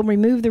happens, we'll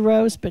remove the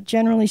rose, but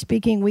generally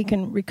speaking, we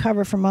can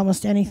recover from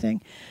almost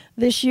anything.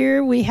 This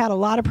year, we had a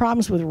lot of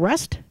problems with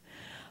rust,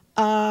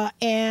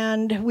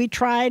 and we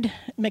tried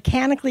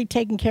mechanically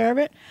taking care of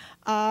it.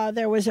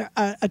 There was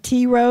a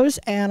tea rose,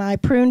 and I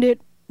pruned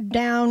it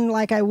down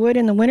like I would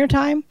in the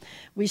wintertime.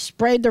 We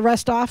sprayed the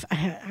rust off. I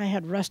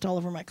had rust all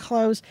over my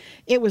clothes.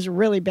 It was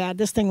really bad.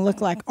 This thing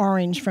looked like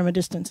orange from a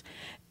distance.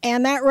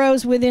 And that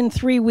rose within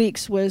 3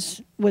 weeks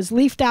was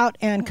leafed out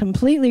and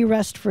completely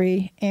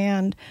rust-free.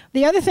 And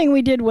the other thing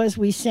we did was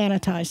we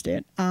sanitized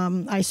it.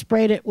 I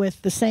sprayed it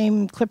with the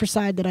same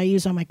clippercide that I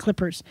use on my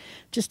clippers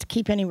just to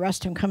keep any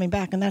rust from coming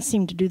back, and that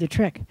seemed to do the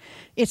trick.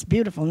 It's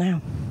beautiful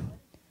now.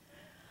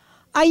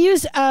 I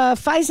use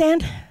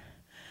Physand.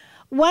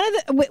 One of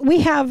the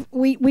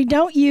we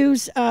don't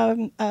use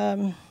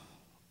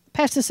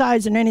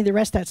pesticides and any of the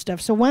rest of that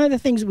stuff. So one of the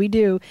things we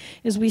do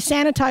is we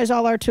sanitize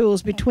all our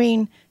tools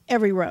between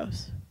every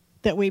rose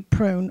that we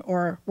prune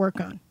or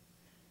work on.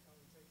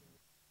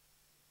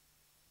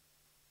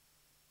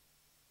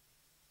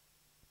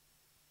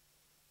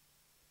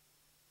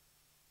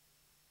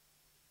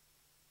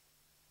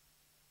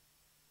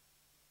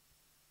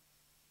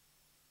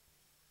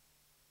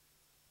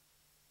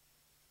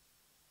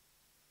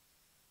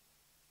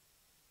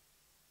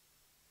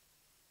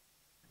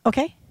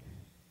 Okay.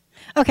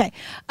 Okay.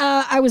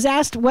 I was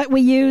asked what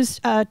we use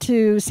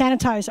to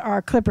sanitize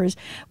our clippers.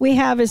 We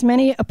have as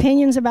many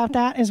opinions about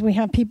that as we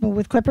have people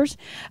with clippers.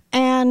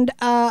 And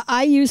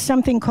I use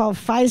something called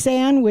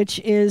Fizan, which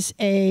is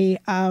a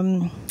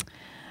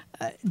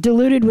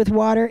diluted with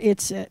water.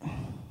 It's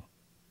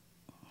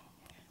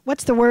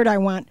what's the word I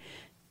want?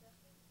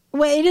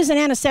 Well, it is an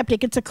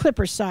antiseptic. It's a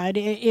clipper side.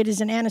 It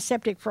is an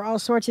antiseptic for all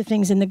sorts of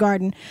things in the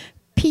garden.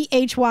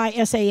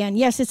 Physan.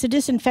 Yes, it's a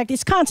disinfectant.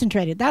 It's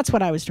concentrated. That's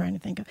what I was trying to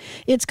think of.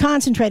 It's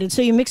concentrated.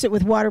 So you mix it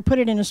with water, put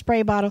it in a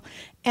spray bottle,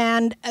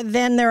 and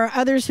then there are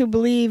others who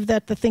believe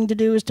that the thing to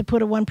do is to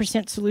put a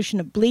 1% solution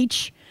of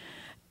bleach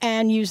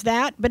and use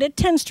that, but it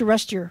tends to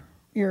rust your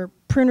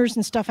pruners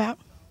and stuff out.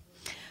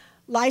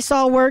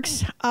 Lysol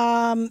works,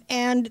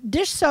 and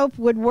dish soap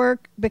would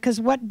work because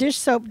what dish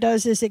soap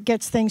does is it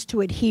gets things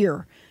to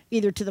adhere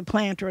either to the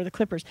plant or the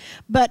clippers.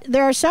 But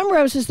there are some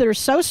roses that are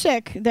so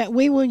sick that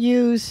we will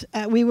use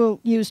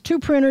 2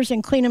 pruners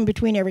and clean them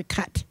between every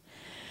cut.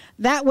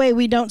 That way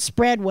we don't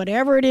spread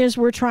whatever it is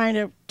we're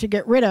trying to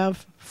get rid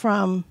of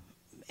from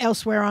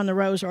elsewhere on the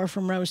rose or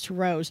from rose to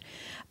rose.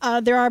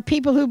 There are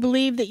people who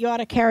believe that you ought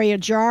to carry a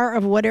jar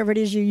of whatever it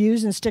is you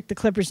use and stick the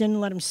clippers in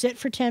and let them sit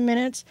for 10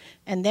 minutes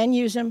and then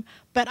use them.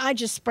 But I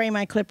just spray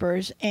my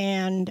clippers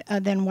and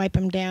then wipe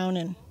them down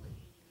and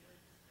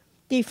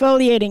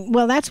defoliating.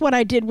 Well, that's what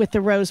I did with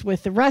the rose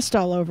with the rust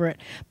all over it.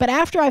 But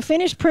after I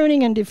finished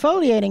pruning and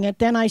defoliating it,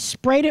 then I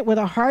sprayed it with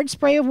a hard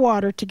spray of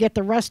water to get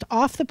the rust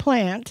off the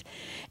plant.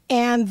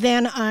 And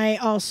then I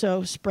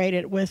also sprayed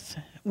it with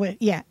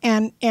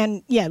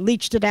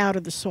leached it out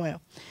of the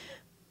soil.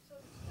 So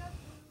the stuff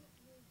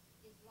you use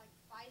is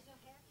like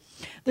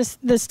Physan?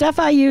 The stuff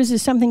I use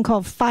is something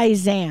called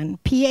Fizan,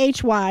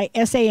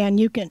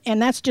 Physan.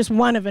 And that's just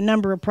one of a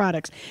number of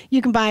products.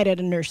 You can buy it at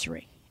a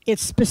nursery.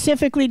 It's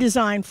specifically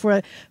designed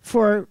for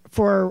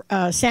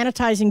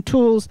sanitizing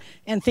tools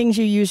and things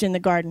you use in the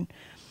garden.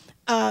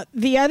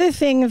 The other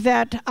thing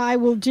that I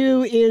will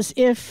do is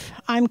if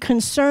I'm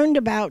concerned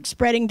about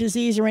spreading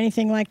disease or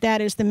anything like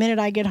that is the minute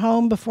I get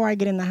home, before I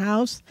get in the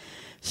house,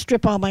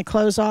 strip all my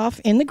clothes off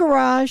in the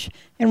garage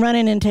and run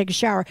in and take a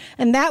shower.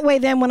 And that way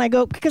then when I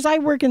go, because I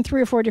work in 3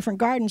 or 4 different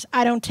gardens,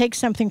 I don't take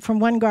something from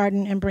one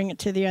garden and bring it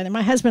to the other.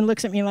 My husband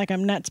looks at me like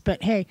I'm nuts,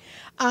 but hey,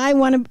 I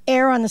want to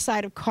err on the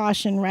side of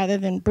caution rather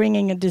than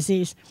bringing a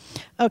disease.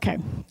 Okay,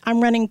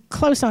 I'm running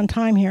close on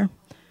time here,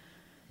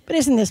 but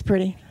isn't this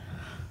pretty?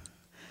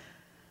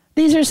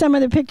 These are some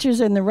of the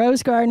pictures in the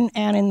rose garden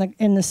and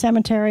in the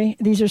cemetery.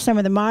 These are some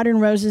of the modern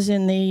roses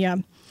in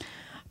the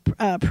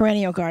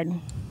perennial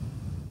garden.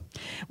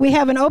 We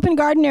have an open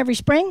garden every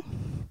spring,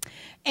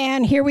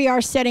 and here we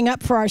are setting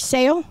up for our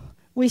sale.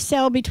 We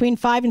sell between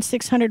 500 and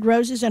 600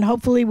 roses, and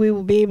hopefully we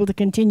will be able to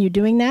continue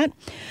doing that.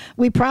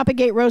 We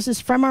propagate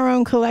roses from our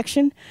own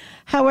collection.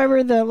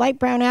 However, the light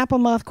brown apple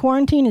moth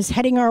quarantine is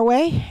heading our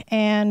way,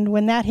 and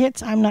when that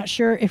hits, I'm not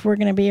sure if we're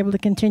going to be able to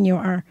continue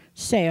our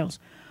sales.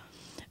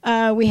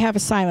 We have a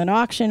silent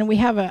auction. We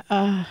have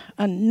a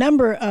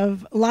number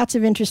of lots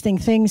of interesting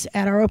things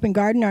at our open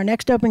garden. Our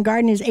next open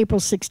garden is April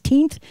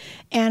 16th.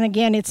 And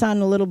again, it's on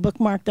the little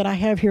bookmark that I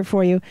have here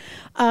for you.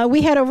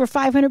 We had over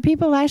 500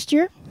 people last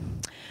year.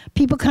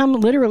 People come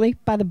literally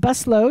by the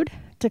busload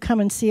to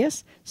come and see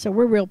us. So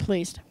we're real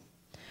pleased.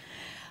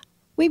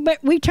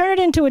 We turn it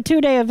into a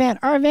 2-day event.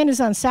 Our event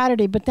is on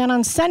Saturday, but then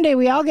on Sunday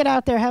we all get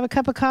out there, have a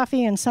cup of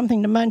coffee and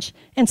something to munch,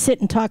 and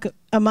sit and talk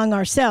among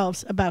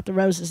ourselves about the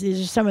roses.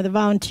 These are some of the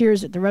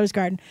volunteers at the Rose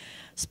Garden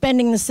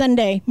spending the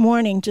Sunday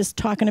morning just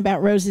talking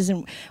about roses.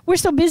 And we're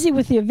so busy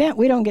with the event,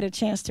 we don't get a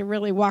chance to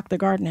really walk the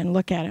garden and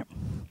look at it.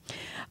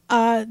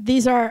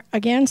 These are,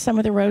 again, some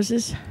of the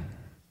roses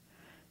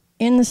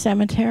in the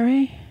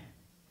cemetery.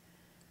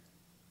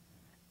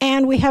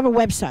 And we have a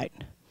website.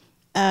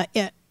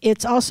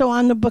 It's also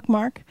on the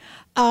bookmark.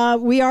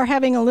 We are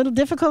having a little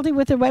difficulty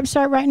with the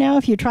website right now.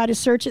 If you try to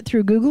search it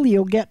through Google,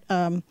 you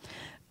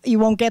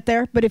won't get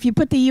there. But if you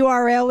put the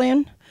URL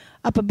in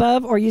up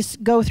above, or you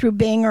go through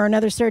Bing or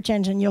another search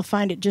engine, you'll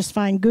find it just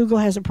fine. Google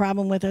has a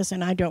problem with us,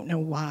 and I don't know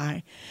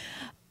why.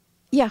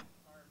 Yeah.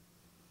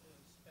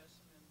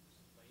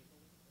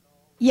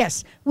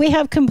 Yes, we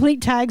have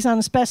complete tags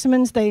on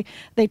specimens. They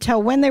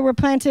tell when they were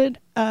planted,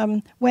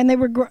 when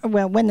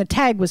the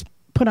tag was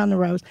put on the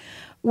rose,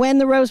 when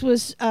the rose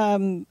was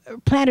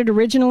planted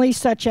originally,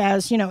 such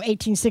as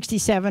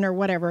 1867 or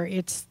whatever.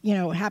 It's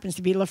it happens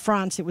to be La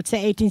France. It would say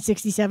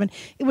 1867.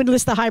 It would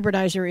list the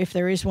hybridizer if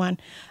there is one.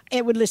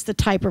 It would list the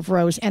type of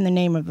rose and the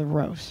name of the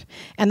rose.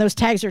 And those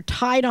tags are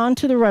tied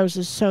onto the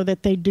roses so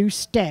that they do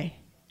stay.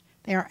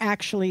 They are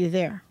actually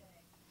there.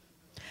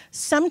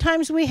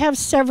 Sometimes we have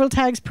several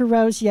tags per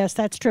rose. Yes,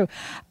 that's true.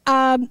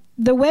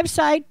 The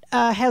website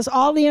has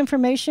all the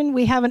information.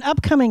 We have an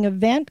upcoming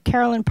event.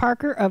 Carolyn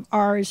Parker of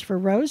R is for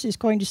Rose is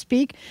going to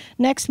speak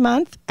next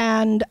month.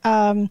 And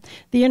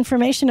the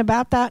information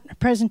about that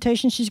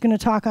presentation, she's going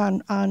to talk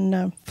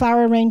on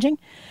flower arranging,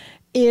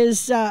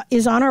 is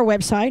on our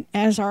website,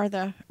 as are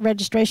the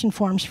registration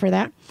forms for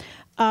that.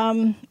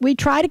 We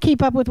try to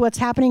keep up with what's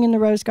happening in the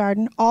Rose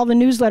Garden. All the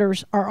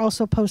newsletters are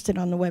also posted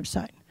on the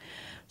website.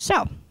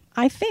 So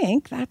I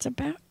think that's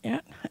about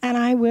it. And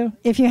I will,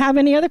 if you have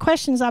any other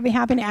questions, I'll be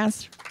happy to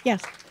answer.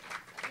 Yes.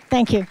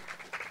 Thank you. This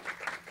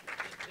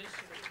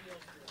sort of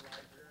feels for a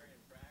librarian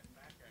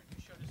background.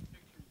 You showed us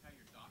pictures how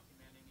you're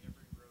documenting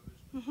every rose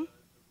with the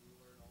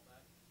ruler and all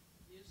that.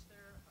 Is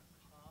there a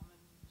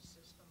common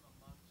system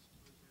amongst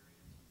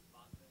rosarians and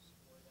botanists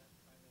for that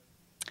kind of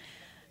thing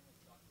of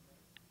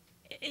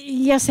documenting?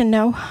 Yes and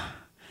no.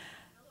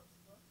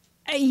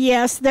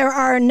 Yes, there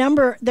are a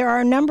number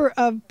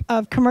of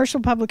commercial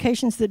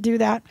publications that do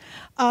that.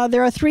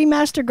 There are 3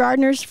 master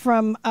gardeners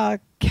from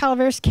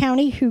Calaveras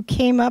County who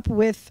came up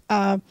with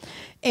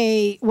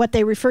what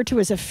they refer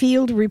to as a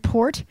field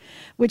report,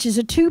 which is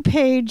a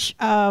 2-page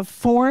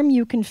form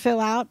you can fill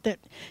out that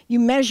you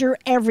measure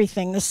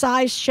everything: the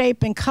size,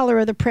 shape, and color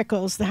of the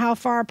prickles, how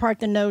far apart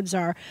the nodes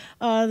are,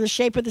 the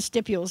shape of the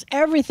stipules,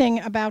 everything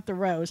about the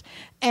rose.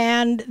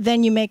 And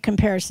then you make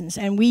comparisons.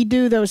 And we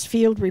do those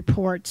field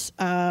reports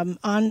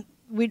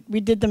we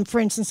did them, for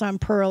instance, on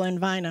Pearl and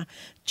Vina,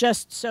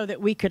 just so that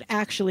we could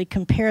actually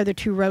compare the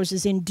 2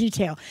 roses in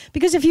detail.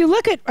 Because if you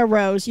look at a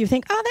rose, you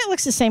think, oh, that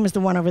looks the same as the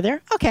one over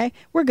there. Okay,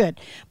 we're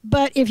good.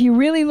 But if you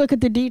really look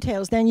at the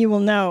details, then you will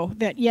know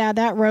that, yeah,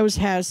 that rose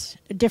has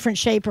a different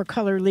shape or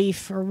color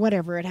leaf or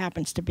whatever it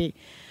happens to be.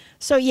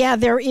 So, yeah,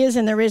 there is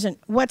and there isn't.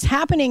 What's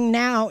happening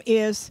now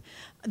is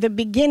the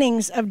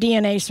beginnings of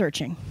DNA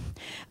searching.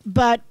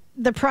 But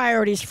the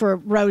priorities for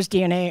rose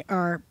DNA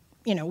are,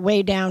 you know,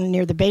 way down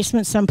near the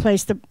basement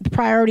someplace. The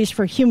priorities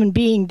for human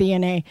being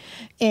DNA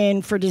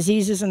and for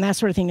diseases and that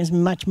sort of thing is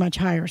much, much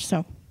higher.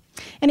 So,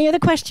 any other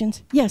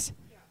questions? Yes?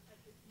 Yeah,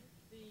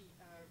 the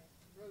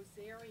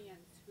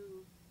rosarians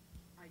who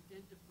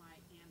identify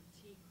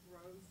antique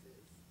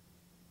roses,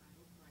 I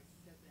hope I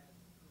said that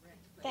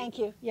correctly. Thank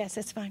you. Yes,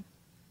 that's fine.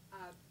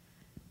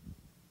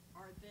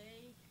 Are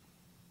they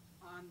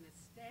on the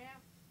staff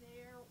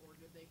there, or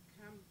do they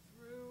come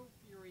through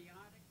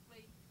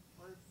periodically?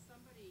 Or if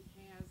somebody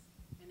has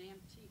an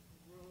antique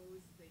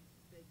rose they'd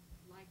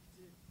like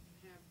to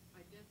have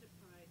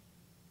identified,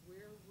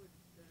 where would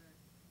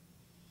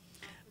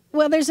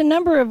Well, there's a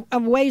number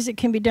of ways it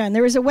can be done.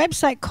 There is a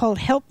website called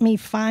Help Me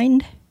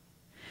Find,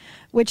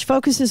 which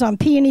focuses on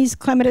peonies,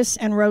 clematis,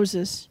 and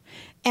roses.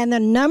 And the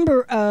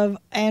number of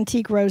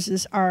antique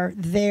roses are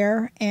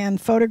there and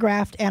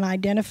photographed and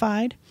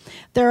identified.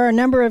 There are a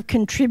number of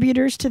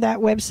contributors to that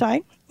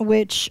website,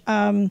 which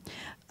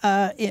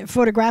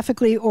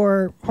photographically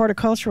or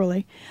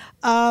horticulturally.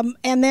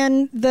 And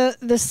then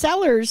the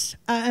sellers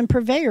and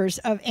purveyors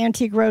of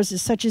antique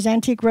roses, such as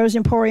Antique Rose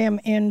Emporium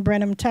in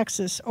Brenham,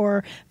 Texas,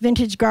 or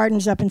Vintage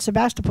Gardens up in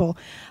Sebastopol,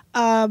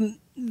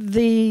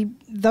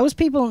 those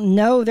people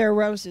know their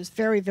roses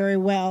very, very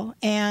well.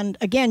 And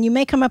again, you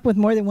may come up with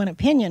more than one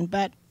opinion,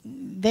 but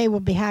they will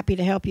be happy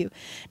to help you.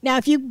 Now,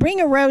 if you bring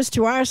a rose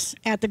to us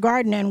at the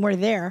garden and we're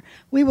there,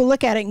 we will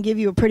look at it and give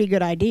you a pretty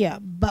good idea,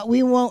 but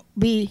we won't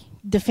be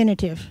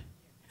definitive.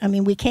 I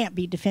mean, we can't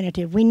be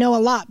definitive. We know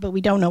a lot, but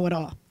we don't know it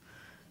all.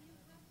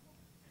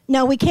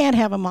 No, we can't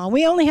have them all.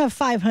 We only have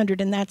 500,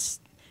 and that's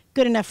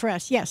good enough for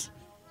us. Yes?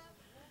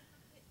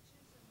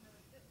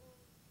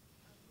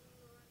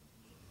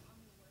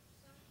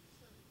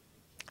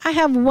 I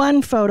have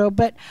one photo,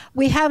 but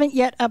we haven't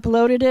yet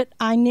uploaded it.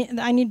 I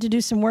need to do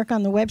some work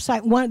on the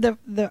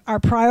website. Our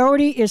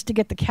priority is to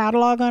get the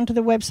catalog onto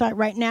the website.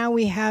 Right now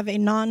we have a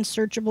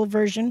non-searchable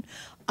version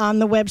on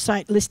the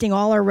website listing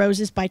all our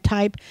roses by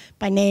type,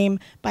 by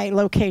name, by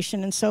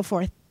location, and so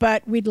forth.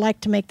 But we'd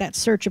like to make that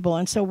searchable,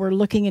 and so we're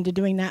looking into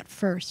doing that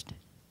first.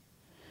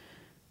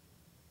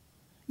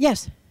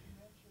 Yes?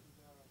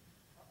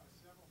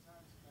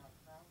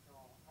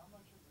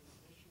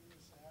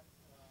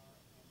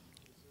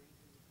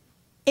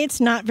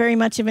 It's not very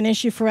much of an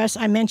issue for us.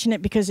 I mention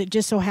it because it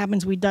just so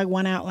happens we dug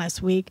one out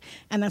last week,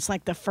 and that's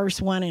like the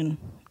first one in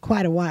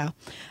quite a while.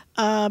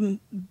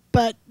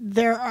 But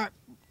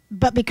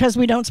because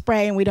we don't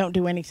spray and we don't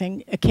do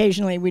anything,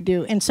 occasionally we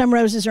do. And some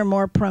roses are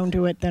more prone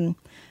to it than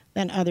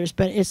others,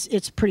 but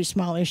it's a pretty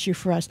small issue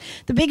for us.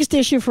 The biggest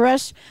issue for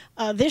us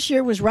this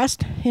year was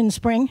rust in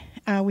spring.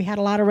 We had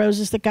a lot of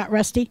roses that got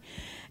rusty.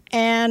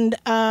 And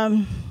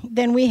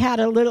then we had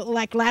a little,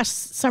 like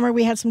last summer,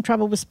 we had some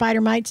trouble with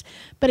spider mites.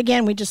 But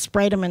again, we just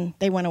sprayed them and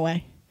they went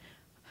away.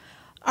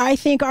 I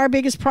think our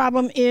biggest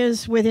problem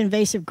is with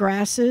invasive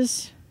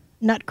grasses,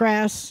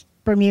 nutgrass,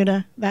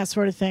 Bermuda, that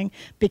sort of thing.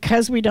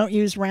 Because we don't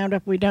use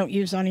Roundup, we don't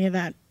use any of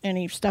that,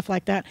 any stuff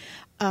like that.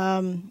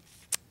 Well,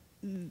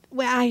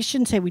 I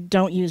shouldn't say we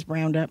don't use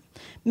Roundup.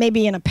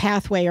 Maybe in a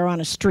pathway or on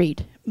a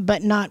street,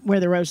 but not where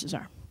the roses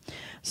are.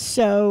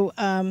 So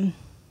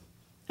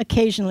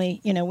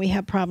occasionally, you know, we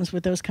have problems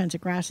with those kinds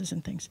of grasses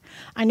and things.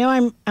 I know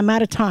I'm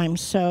out of time,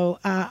 so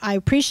I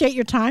appreciate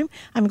your time.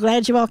 I'm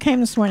glad you all came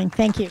this morning.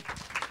 Thank you.